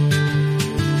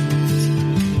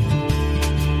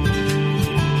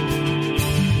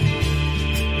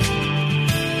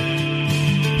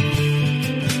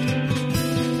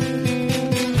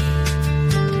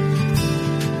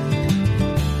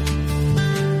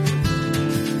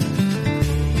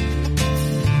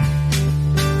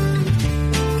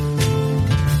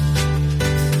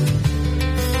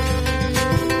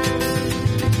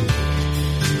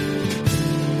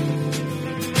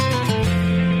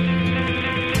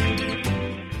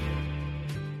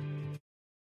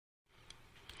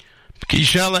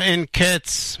Kishela and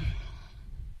Ketz,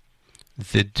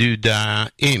 the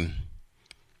Dudaim,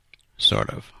 sort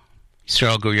of.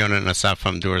 Yisrael Gurion and Asaf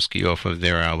Amdorsky off of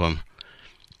their album.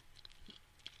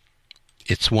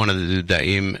 It's one of the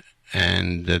Dudaim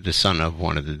and the son of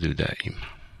one of the Dudaim.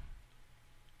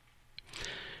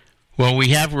 Well, we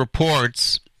have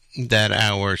reports that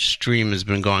our stream has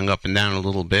been going up and down a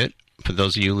little bit. For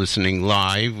those of you listening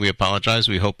live, we apologize.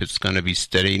 We hope it's going to be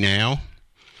steady now.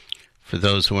 For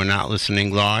those who are not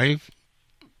listening live,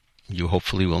 you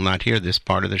hopefully will not hear this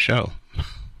part of the show.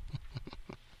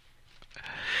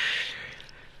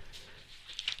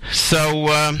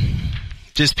 So,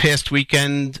 this past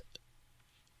weekend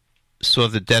saw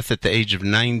the death at the age of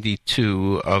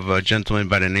 92 of a gentleman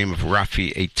by the name of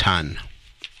Rafi Eitan.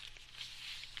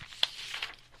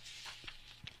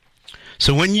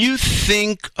 So when you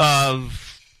think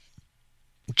of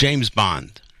James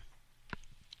Bond,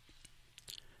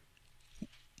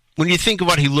 when you think of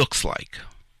what he looks like,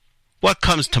 what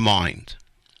comes to mind?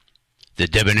 The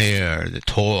debonair, the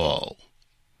tall,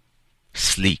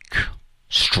 sleek,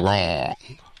 strong,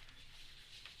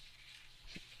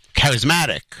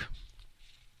 charismatic.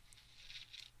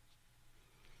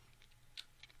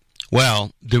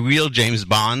 Well, the real James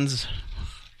Bonds,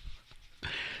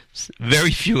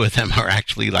 very few of them are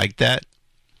actually like that.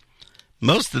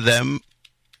 Most of them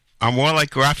are more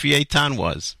like Rafi Eitan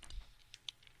was.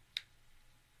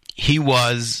 He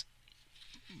was,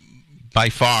 by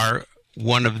far,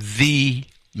 one of the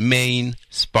main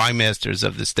spy masters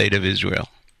of the State of Israel.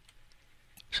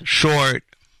 Short,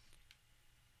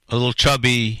 a little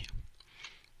chubby,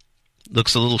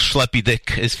 looks a little schleppy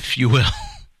dick, if you will.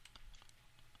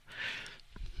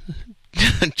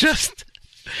 just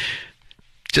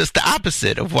the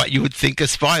opposite of what you would think a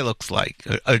spy looks like,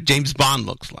 a James Bond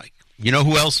looks like. You know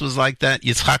who else was like that?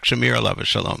 Yitzhak Shamir, alav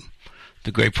shalom.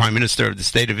 The great Prime Minister of the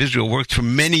State of Israel, worked for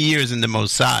many years in the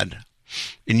Mossad,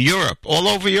 in Europe, all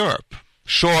over Europe.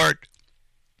 Short,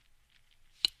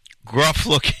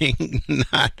 gruff-looking,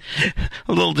 not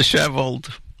a little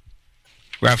disheveled.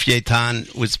 Rafi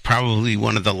Eitan was probably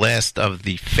one of the last of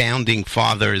the founding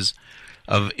fathers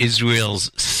of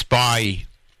Israel's spy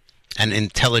and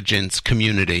intelligence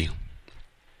community.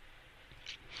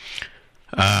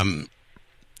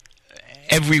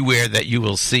 Everywhere that you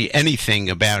will see anything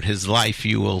about his life,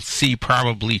 you will see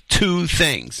probably two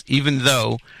things, even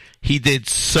though he did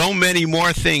so many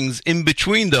more things in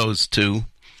between those two.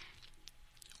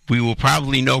 We will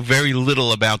probably know very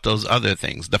little about those other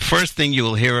things. The first thing you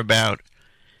will hear about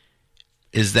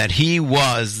is that he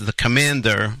was the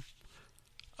commander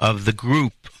of the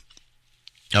group,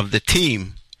 of the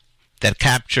team that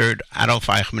captured Adolf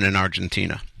Eichmann in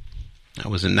Argentina. That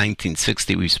was in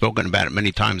 1960. We've spoken about it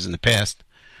many times in the past.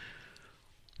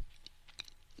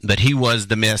 But he was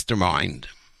the mastermind.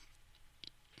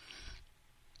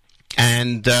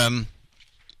 And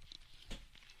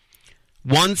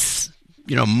once,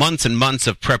 months and months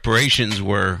of preparations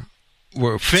were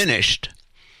finished,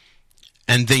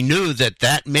 and they knew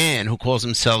that man who calls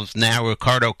himself now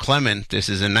Ricardo Clement, this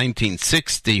is in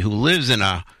 1960, who lives in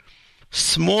a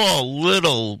small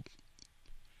little,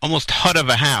 almost hut of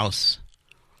a house,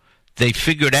 they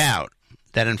figured out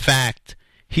that in fact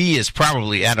he is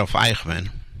probably Adolf Eichmann.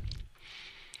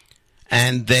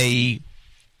 And they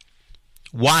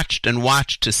watched and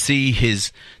watched to see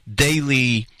his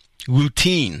daily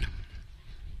routine,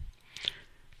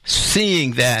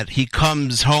 seeing that he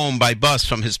comes home by bus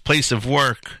from his place of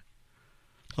work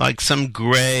like some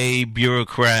gray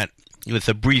bureaucrat with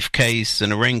a briefcase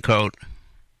and a raincoat.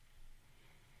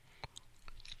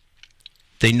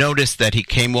 They noticed that he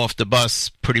came off the bus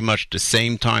pretty much the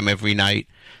same time every night.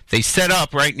 They set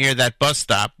up right near that bus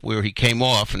stop where he came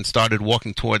off and started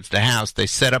walking towards the house. They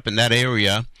set up in that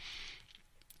area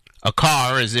a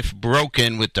car as if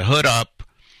broken with the hood up,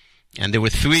 and there were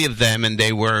 3 of them, and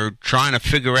they were trying to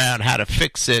figure out how to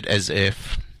fix it as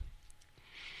if.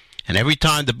 And every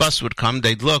time the bus would come,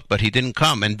 they'd look, but he didn't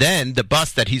come. And then the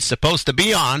bus that he's supposed to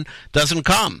be on doesn't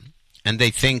come. And they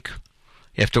think,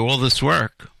 after all this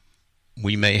work,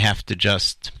 we may have to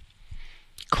just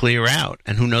clear out.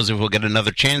 And who knows if we'll get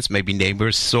another chance. Maybe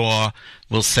neighbors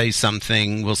will say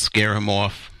something, will scare him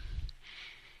off.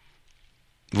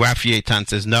 Rafi Eitan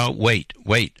says, no, wait.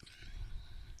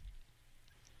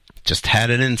 Just had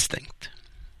an instinct.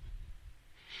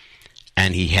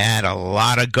 And he had a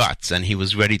lot of guts, and he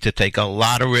was ready to take a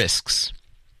lot of risks.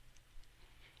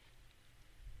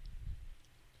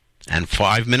 And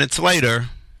 5 minutes later,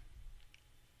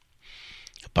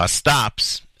 the bus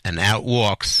stops, and out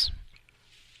walks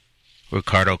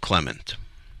Ricardo Clement.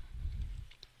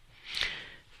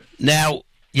 Now,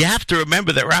 you have to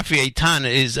remember that Rafi Eitan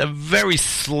is a very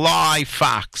sly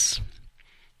fox.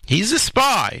 He's a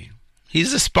spy.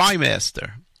 He's a spy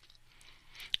master.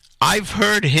 I've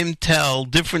heard him tell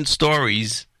different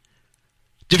stories,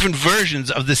 different versions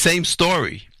of the same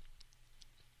story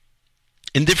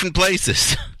in different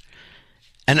places.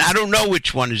 And I don't know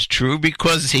which one is true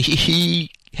because he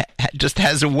just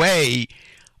has a way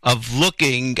of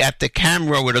looking at the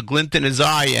camera with a glint in his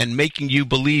eye and making you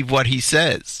believe what he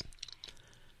says.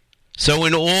 So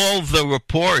in all the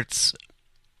reports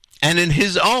and in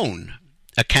his own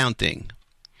accounting,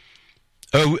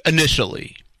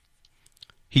 initially,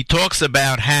 he talks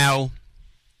about how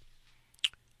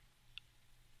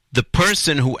the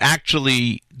person who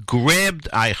actually grabbed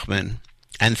Eichmann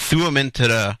and threw him into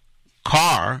the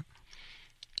car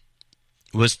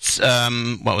was,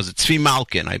 Tzvi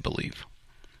Malkin, I believe,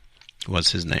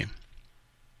 was his name.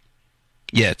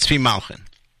 Yeah, Tzvi Malkin.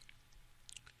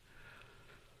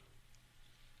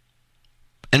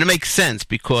 And it makes sense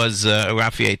because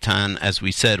Rafi Eitan, as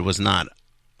we said, was not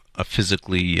a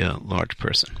physically large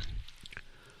person.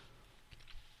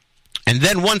 And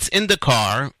then once in the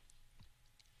car,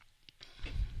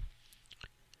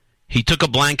 he took a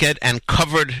blanket and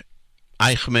covered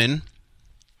Eichmann.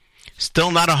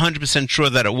 Still not 100% sure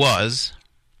that it was.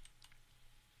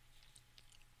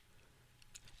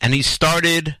 And he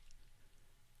started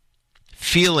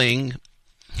feeling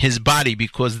his body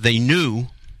because they knew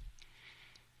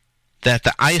that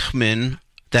Eichmann,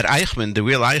 the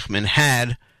real Eichmann,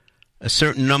 had a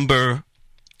certain number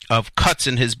of cuts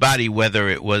in his body, whether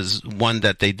it was one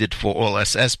that they did for all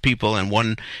SS people and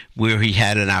one where he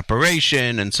had an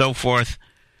operation and so forth.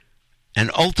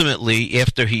 And ultimately,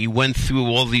 after he went through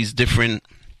all these different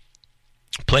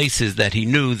places that he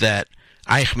knew that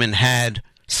Eichmann had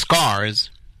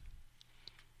scars,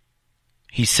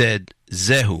 he said,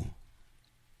 Zehu.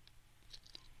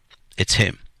 It's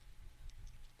him.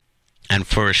 And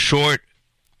for a short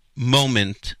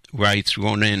moment, writes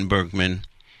Ronen Bergman,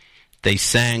 they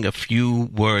sang a few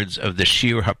words of the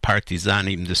Shir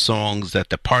HaPartizanim, the songs that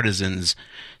the partisans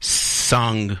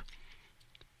sung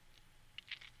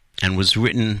and was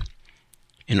written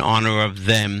in honor of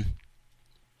them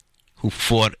who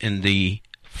fought in the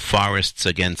forests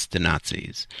against the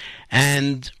Nazis.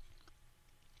 And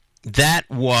that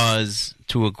was,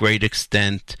 to a great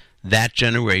extent, that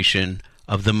generation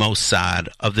of the Mossad,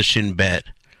 of the Shin Bet,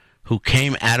 who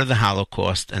came out of the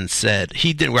Holocaust and said,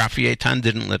 Rafi Eitan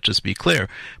didn't, let's just be clear,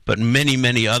 but many,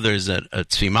 many others,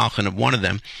 Tzvi Malkin, one of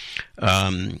them,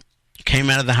 came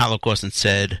out of the Holocaust and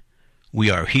said, we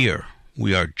are here,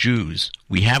 we are Jews,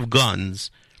 we have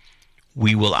guns,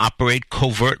 we will operate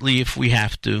covertly if we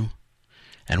have to,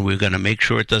 and we're going to make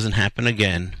sure it doesn't happen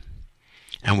again,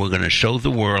 and we're going to show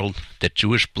the world that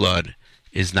Jewish blood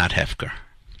is not hefker.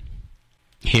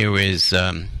 Here is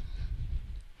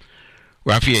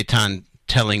Rafi Eitan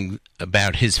telling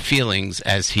about his feelings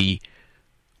as he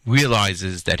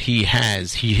realizes that he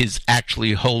is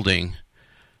actually holding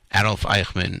Adolf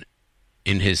Eichmann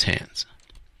in his hands.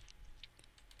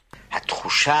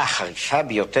 התחושה החריפה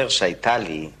ביותר שהייתה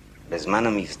לי בזמן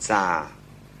המבצע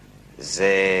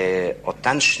זה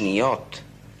אותן שניות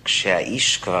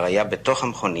כשהאיש כבר היה בתוך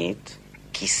המכונית,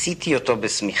 כיסיתי אותו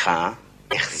בשמיכה,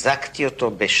 החזקתי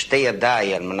אותו בשתי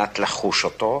ידיי על מנת לחוש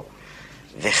אותו,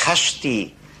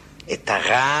 וחשתי את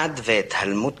הרעד ואת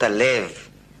הלמות הלב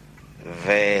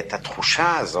ואת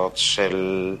התחושה הזאת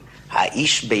של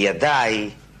האיש בידיי,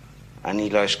 אני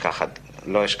לא אשכח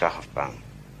אף פעם.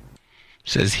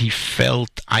 Says he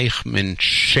felt Eichmann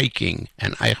shaking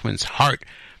and Eichmann's heart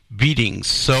beating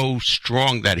so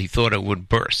strong that he thought it would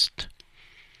burst.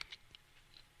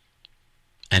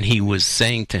 And he was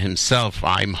saying to himself,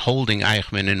 I'm holding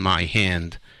Eichmann in my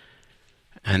hand.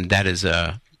 And that is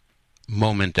a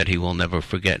moment that he will never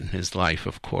forget in his life,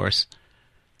 of course.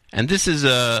 And this is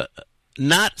a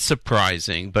not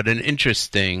surprising, but an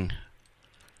interesting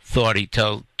thought. He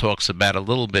talks about a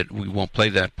little bit, we won't play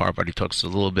that part, but he talks a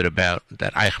little bit about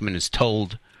that Eichmann is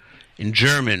told in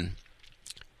German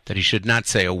that he should not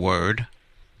say a word.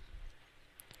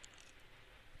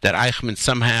 That Eichmann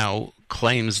somehow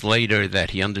claims later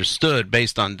that he understood,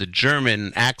 based on the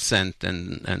German accent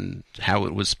and how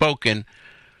it was spoken,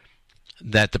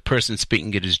 that the person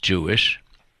speaking it is Jewish.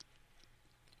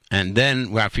 And then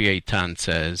Rafi Eitan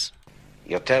says,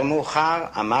 יותר מאוחר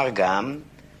אמר גם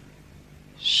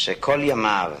שכל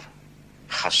ימיו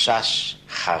חשש,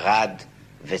 חרד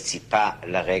וציפה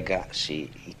לרגע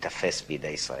שיתפס בידי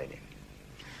ישראלים.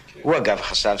 הוא אגב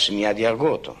חשב שמיד ירגו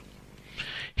אותו.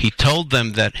 He told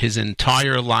them that his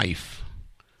entire life,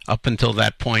 up until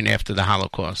that point after the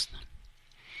Holocaust,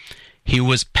 he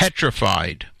was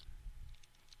petrified.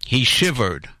 He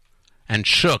shivered and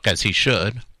shook, as he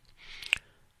should,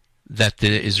 that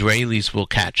the Israelis will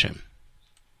catch him.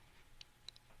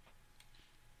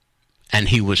 And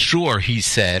he was sure, he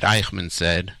said, Eichmann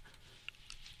said,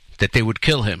 that they would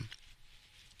kill him.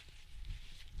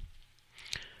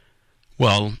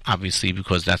 Well, obviously,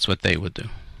 because that's what they would do.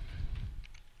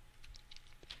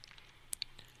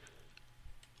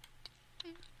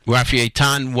 Rafi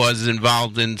Eitan was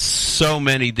involved in so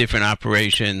many different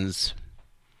operations.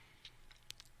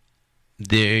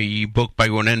 The book by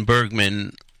Ronen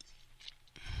Bergman,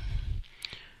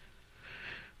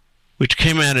 which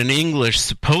came out in English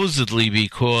supposedly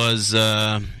because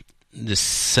the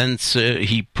censor,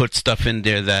 he put stuff in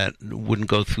there that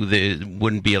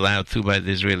wouldn't be allowed through by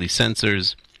the Israeli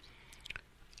censors.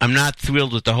 I'm not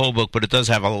thrilled with the whole book, but it does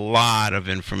have a lot of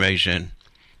information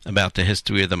about the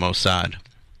history of the Mossad.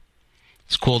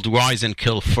 It's called Rise and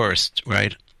Kill First,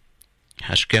 right?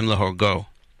 Hashkem Lahorgo.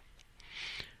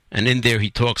 And in there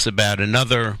he talks about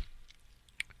another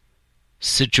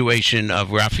situation of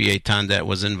Rafi Eitan that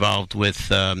was involved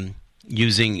with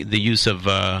using the use of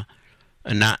a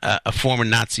former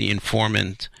Nazi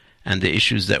informant and the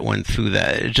issues that went through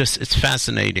that. It's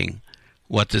fascinating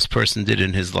what this person did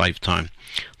in his lifetime.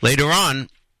 Later on,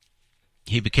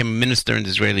 he became a minister in the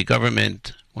Israeli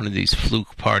government, one of these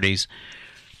fluke parties.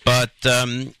 But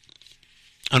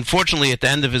unfortunately, at the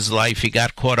end of his life, he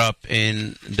got caught up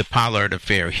in the Pollard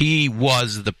affair. He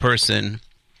was the person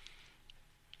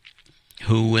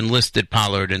who enlisted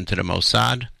Pollard into the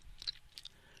Mossad.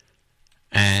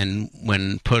 And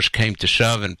when push came to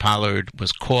shove and Pollard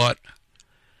was caught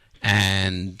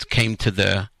and came to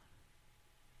the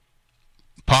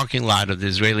parking lot of the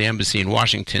Israeli embassy in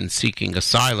Washington seeking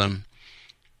asylum,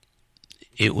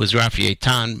 it was Rafi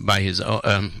Eitan,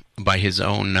 by his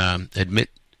own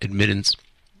admittance,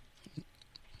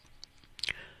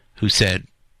 who said,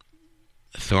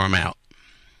 throw him out.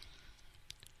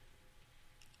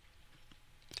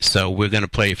 So we're going to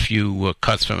play a few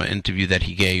cuts from an interview that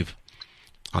he gave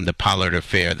on the Pollard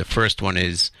affair. The first one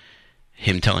is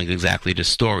him telling exactly the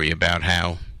story about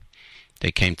how they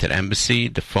came to the embassy,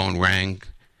 the phone rang,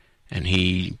 and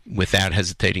he, without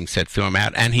hesitating, said, throw him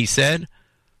out. And he said,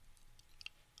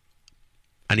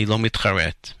 Ani lo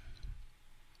mitcharet.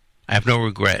 I have no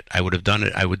regret. I would have done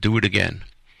it. I would do it again.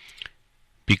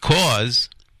 Because,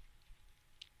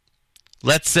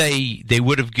 let's say they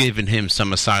would have given him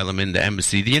some asylum in the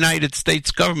embassy. The United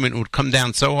States government would come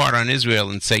down so hard on Israel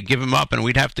and say, give him up, and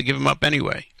we'd have to give him up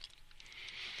anyway.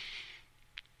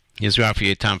 Here's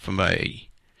Rafi Eitan from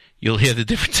you'll hear the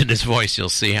difference in his voice. You'll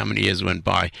see how many years went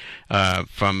by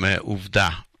from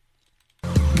Uvda.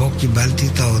 פה קיבלתי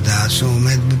את ההודעה שהוא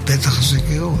עומד בפתח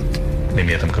השגרירות.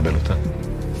 ממי אתה מקבל אותה?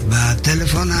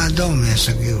 בטלפון האדום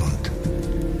מהשגרירות.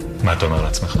 מה אתה אומר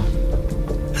לעצמך?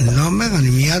 אני לא אומר, אני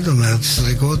מיד אומר,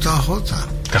 תסרקו אותו החוצה.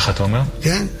 ככה אתה אומר?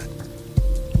 כן.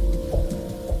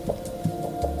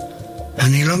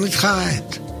 אני לא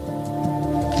מתחרט.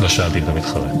 לא שאלתי אם אתה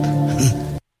מתחרט.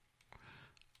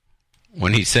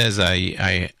 When he says,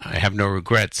 I have no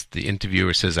regrets, the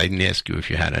interviewer says, I didn't ask you if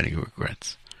you had any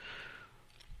regrets.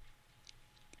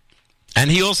 And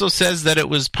he also says that it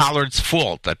was Pollard's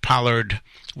fault, that Pollard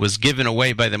was given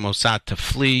away by the Mossad to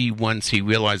flee once he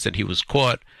realized that he was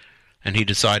caught, and he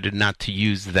decided not to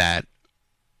use that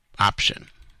option.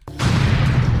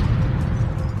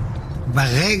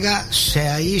 ברגע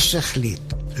שהאיש החליט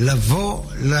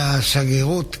לבוא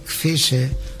לשגרירות כפי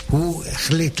שהוא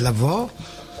החליט לבוא,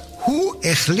 הוא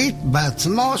החליט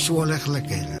בעצמו שהוא הולך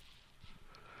לכלא.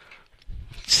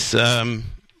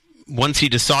 Once he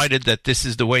decided that this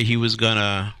is the way he was going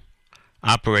to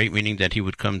operate, meaning that he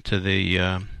would come to the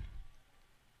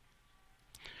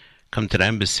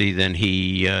embassy, then he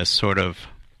sort of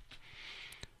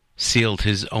sealed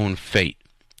his own fate.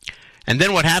 And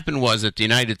then what happened was that the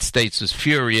United States was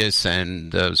furious,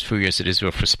 and was furious at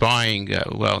Israel for spying.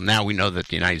 Well, now we know that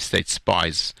the United States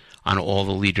spies on all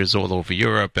the leaders all over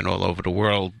Europe and all over the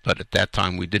world, but at that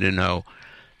time we didn't know.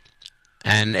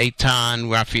 And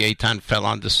Rafi Eitan fell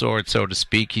on the sword, so to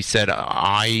speak. He said,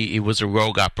 it was a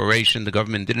rogue operation. The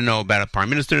government didn't know about it.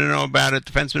 Prime Minister didn't know about it.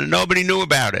 Defense Minister, nobody knew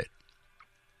about it.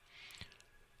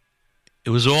 It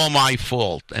was all my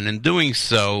fault. And in doing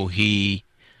so, he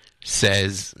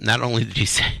says, not only did he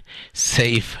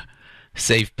save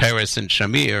Peres and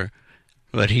Shamir,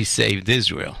 but he saved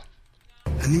Israel.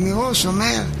 אני מראש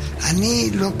אומר,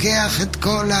 אני לוקח את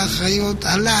כל האחריות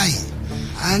עליי.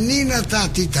 אני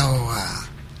נתתי את ההוראה.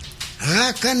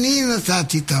 רק אני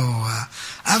נתתי את ההוראה.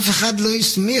 אף אחד לא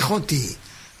הסמיך אותי.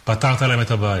 פתרת להם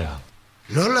את הבעיה.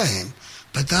 לא להם.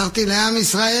 פתרתי לעם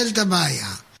ישראל את הבעיה.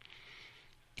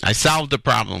 I solved the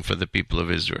problem for the people of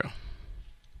Israel.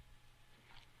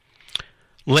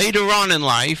 Later on in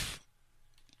life,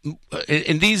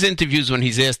 in these interviews when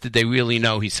he's asked did they really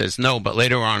know, he says no, but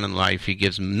later on in life he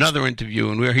gives another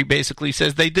interview where he basically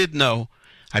says they did know.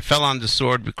 I fell on the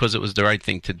sword because it was the right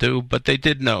thing to do, but they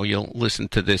did know. You'll listen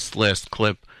to this last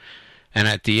clip, and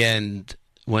at the end,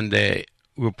 when the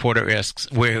reporter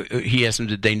asks, where he asks him,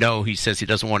 did they know? He says he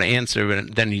doesn't want to answer,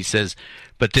 and then he says,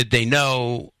 but did they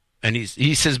know? And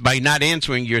he says, by not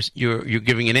answering, you're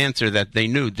giving an answer that they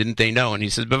knew. Didn't they know? And he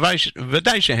says,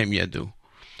 V'day shehem yadu.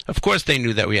 Of course they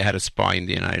knew that we had a spy in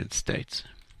the United States.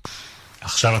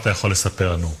 עכשיו אתה יכול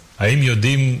לספר לנו. האם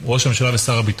יודעים ראש הממשלה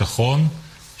ושר הביטחון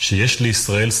שיש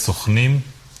לישראל סוכנים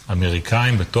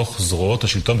אמריקאים בתוך זרועות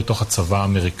השלטון, בתוך הצבא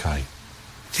האמריקאי?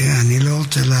 תראה, אני לא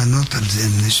רוצה לענות על זה,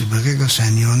 מפני שברגע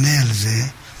שאני עונה על זה,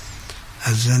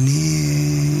 אז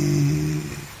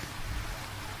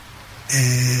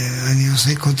אני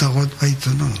עושה כותרות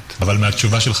בעיתונות. אבל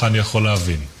מהתשובה שלך אני יכול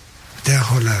להבין. אתה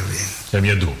יכול להבין. שהם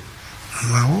ידעו.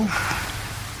 ברור.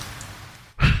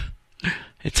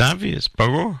 It's obvious.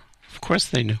 Barur. Of course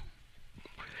they knew.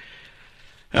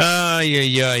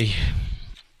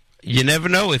 You never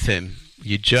know with him.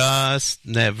 You just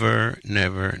never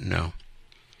know.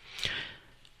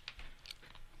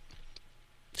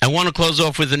 I want to close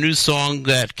off with a new song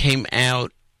that came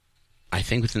out, I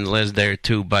think within the last day or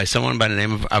two, by someone by the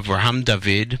name of Avraham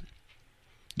David.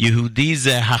 Yehudi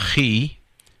ze hachi,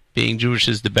 being Jewish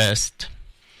is the best,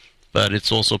 but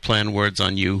it's also playing words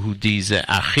on Yehudi ze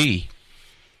achi.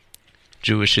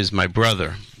 Jewish is my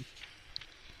brother.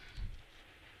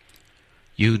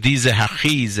 Yehudi ze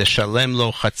hachi ze shalem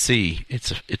lo chatzi.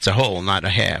 It's a whole, not a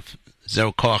half.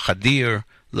 Zeu koach adir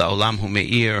la'olam hu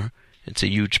me'ir. It's a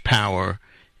huge power.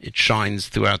 It shines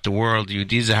throughout the world.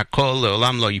 Yehudi ze hakol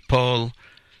la'olam lo yipol.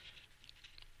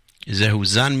 Zehu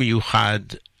zan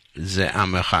miyuchad ze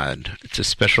am echad. It's a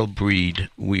special breed.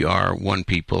 We are one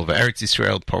people. Ve'eretz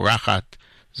Yisrael porachat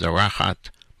zarachat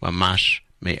mamash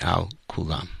me'al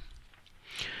kulam.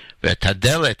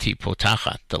 Ve'tadelet hi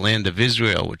potachat, the land of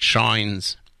Israel, which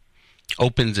shines,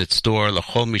 opens its door,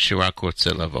 l'chol mishirak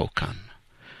rotze lavokan,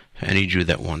 for any Jew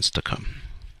that wants to come.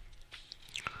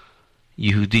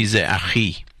 Yehudi ze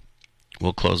achi.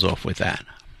 We'll close off with that.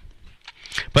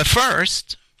 But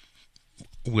first,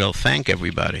 we'll thank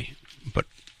everybody. But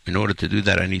in order to do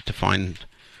that, I need to find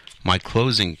my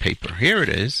closing paper. Here it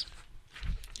is.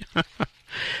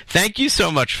 Thank you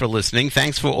so much for listening.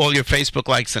 Thanks for all your Facebook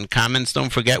likes and comments. Don't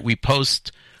forget, we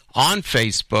post on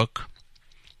Facebook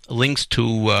links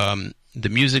to the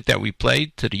music that we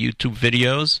played, to the YouTube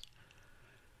videos,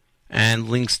 and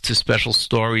links to special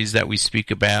stories that we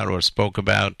speak about or spoke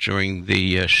about during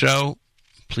the show.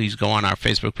 Please go on our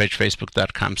Facebook page,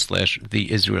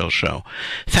 facebook.com/The Israel Show.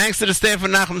 Thanks to the staff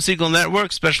of Nachum Segal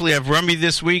Network, especially Avrami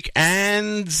this week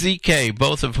and ZK,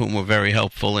 both of whom were very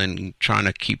helpful in trying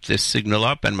to keep this signal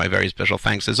up. And my very special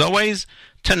thanks, as always,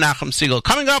 to Nachum Segal.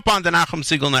 Coming up on the Nachum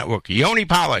Segal Network, Yoni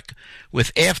Pollack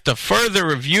with After Further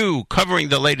Review, covering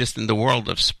the latest in the world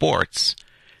of sports.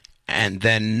 And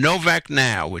then Novak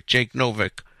Now with Jake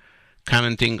Novak,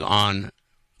 commenting on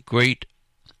great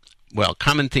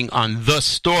commenting on the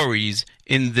stories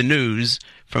in the news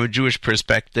from a Jewish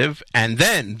perspective, and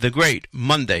then the great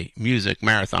Monday Music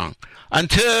Marathon.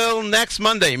 Until next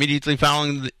Monday, immediately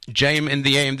following the JM in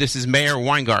the AM, this is Mayor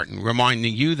Weingarten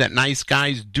reminding you that nice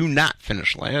guys do not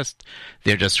finish last.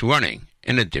 They're just running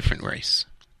in a different race.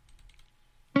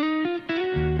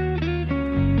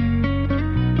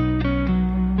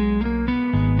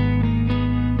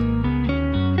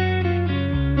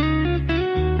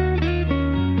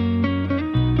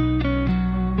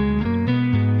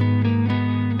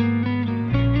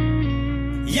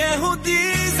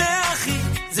 יהודי זה אחי,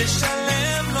 זה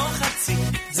שלם לא חצי,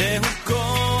 זהו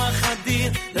כוח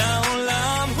אדיר,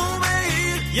 לעולם הוא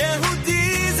מאיר.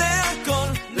 יהודי זה הכל,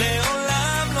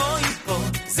 לעולם לא ייפול,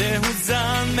 זהו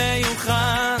זן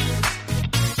מיוחד,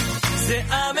 זה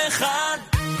עם אחד.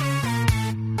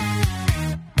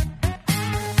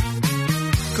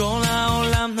 כל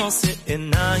העולם נושא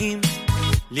עיניים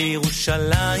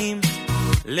לירושלים,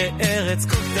 לארץ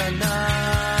כה קטנה,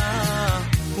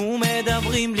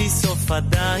 ומדברים לי סוף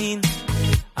עדיין,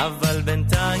 אבל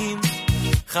בינתיים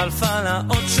חלפה לה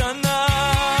עוד שנה.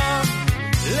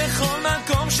 לכל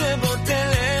מקום שבו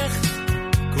תלך,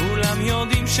 כולם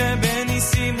יודעים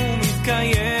שבניסים הוא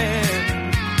מתקיים,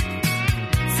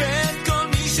 ואת כל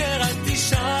מי שרק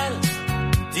תשאל,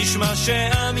 תשמע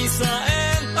שעם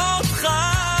ישראל עוד חי.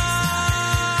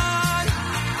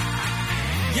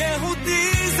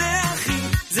 יהודי זה אחי,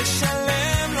 זה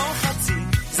שלם לא חצי,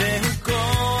 זהו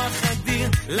כוח אדיר,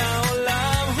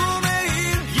 לעולם הוא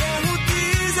מאיר.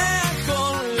 יהודי זה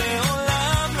הכל,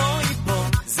 לעולם לא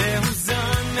ייפול, זהו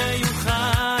זן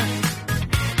מיוחד,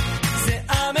 זה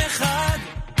עם אחד.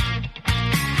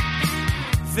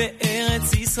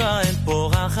 וארץ ישראל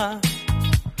פורחת,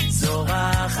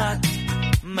 זורחת,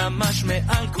 ממש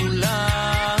מעל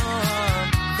כולם,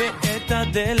 ואת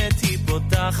הדלת היא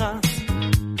פותחת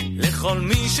לכל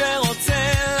מי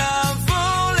שרוצה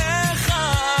לבוא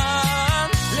לכאן.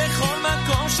 לכל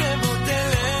מקום שבו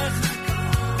תלך,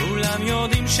 כולם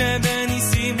יודעים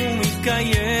שבניסים הוא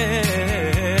מתקיים,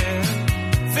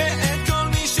 ואת כל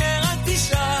מי שרק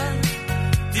תשאל,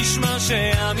 תשמע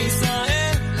שעם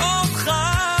ישראל עוד חי.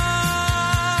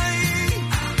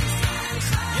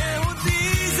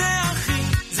 יהודי זה אחי,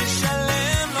 זה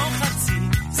שלם לא חצי,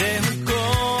 זהו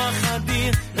כוח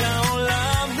אדיר,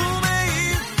 לעולם הוא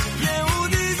מאיר.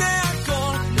 יהודי זה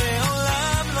הכל,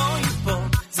 לעולם לא ייפול,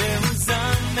 זהו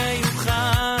זן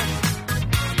מיוחד,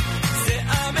 זה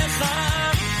עם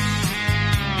אחד.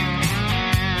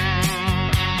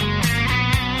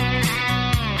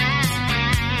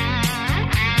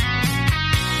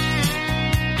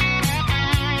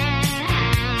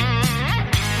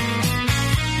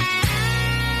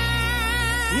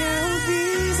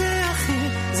 יהודי זה אחי,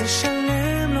 זה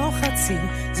שלם לא חצי,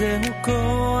 זהו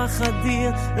כוח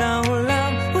אדיר,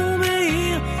 לעולם הוא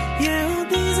מאיר.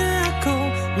 יהודי זה הכל,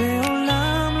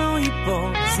 לעולם לא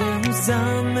ייפול, זהו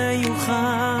זן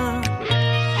מיוחד.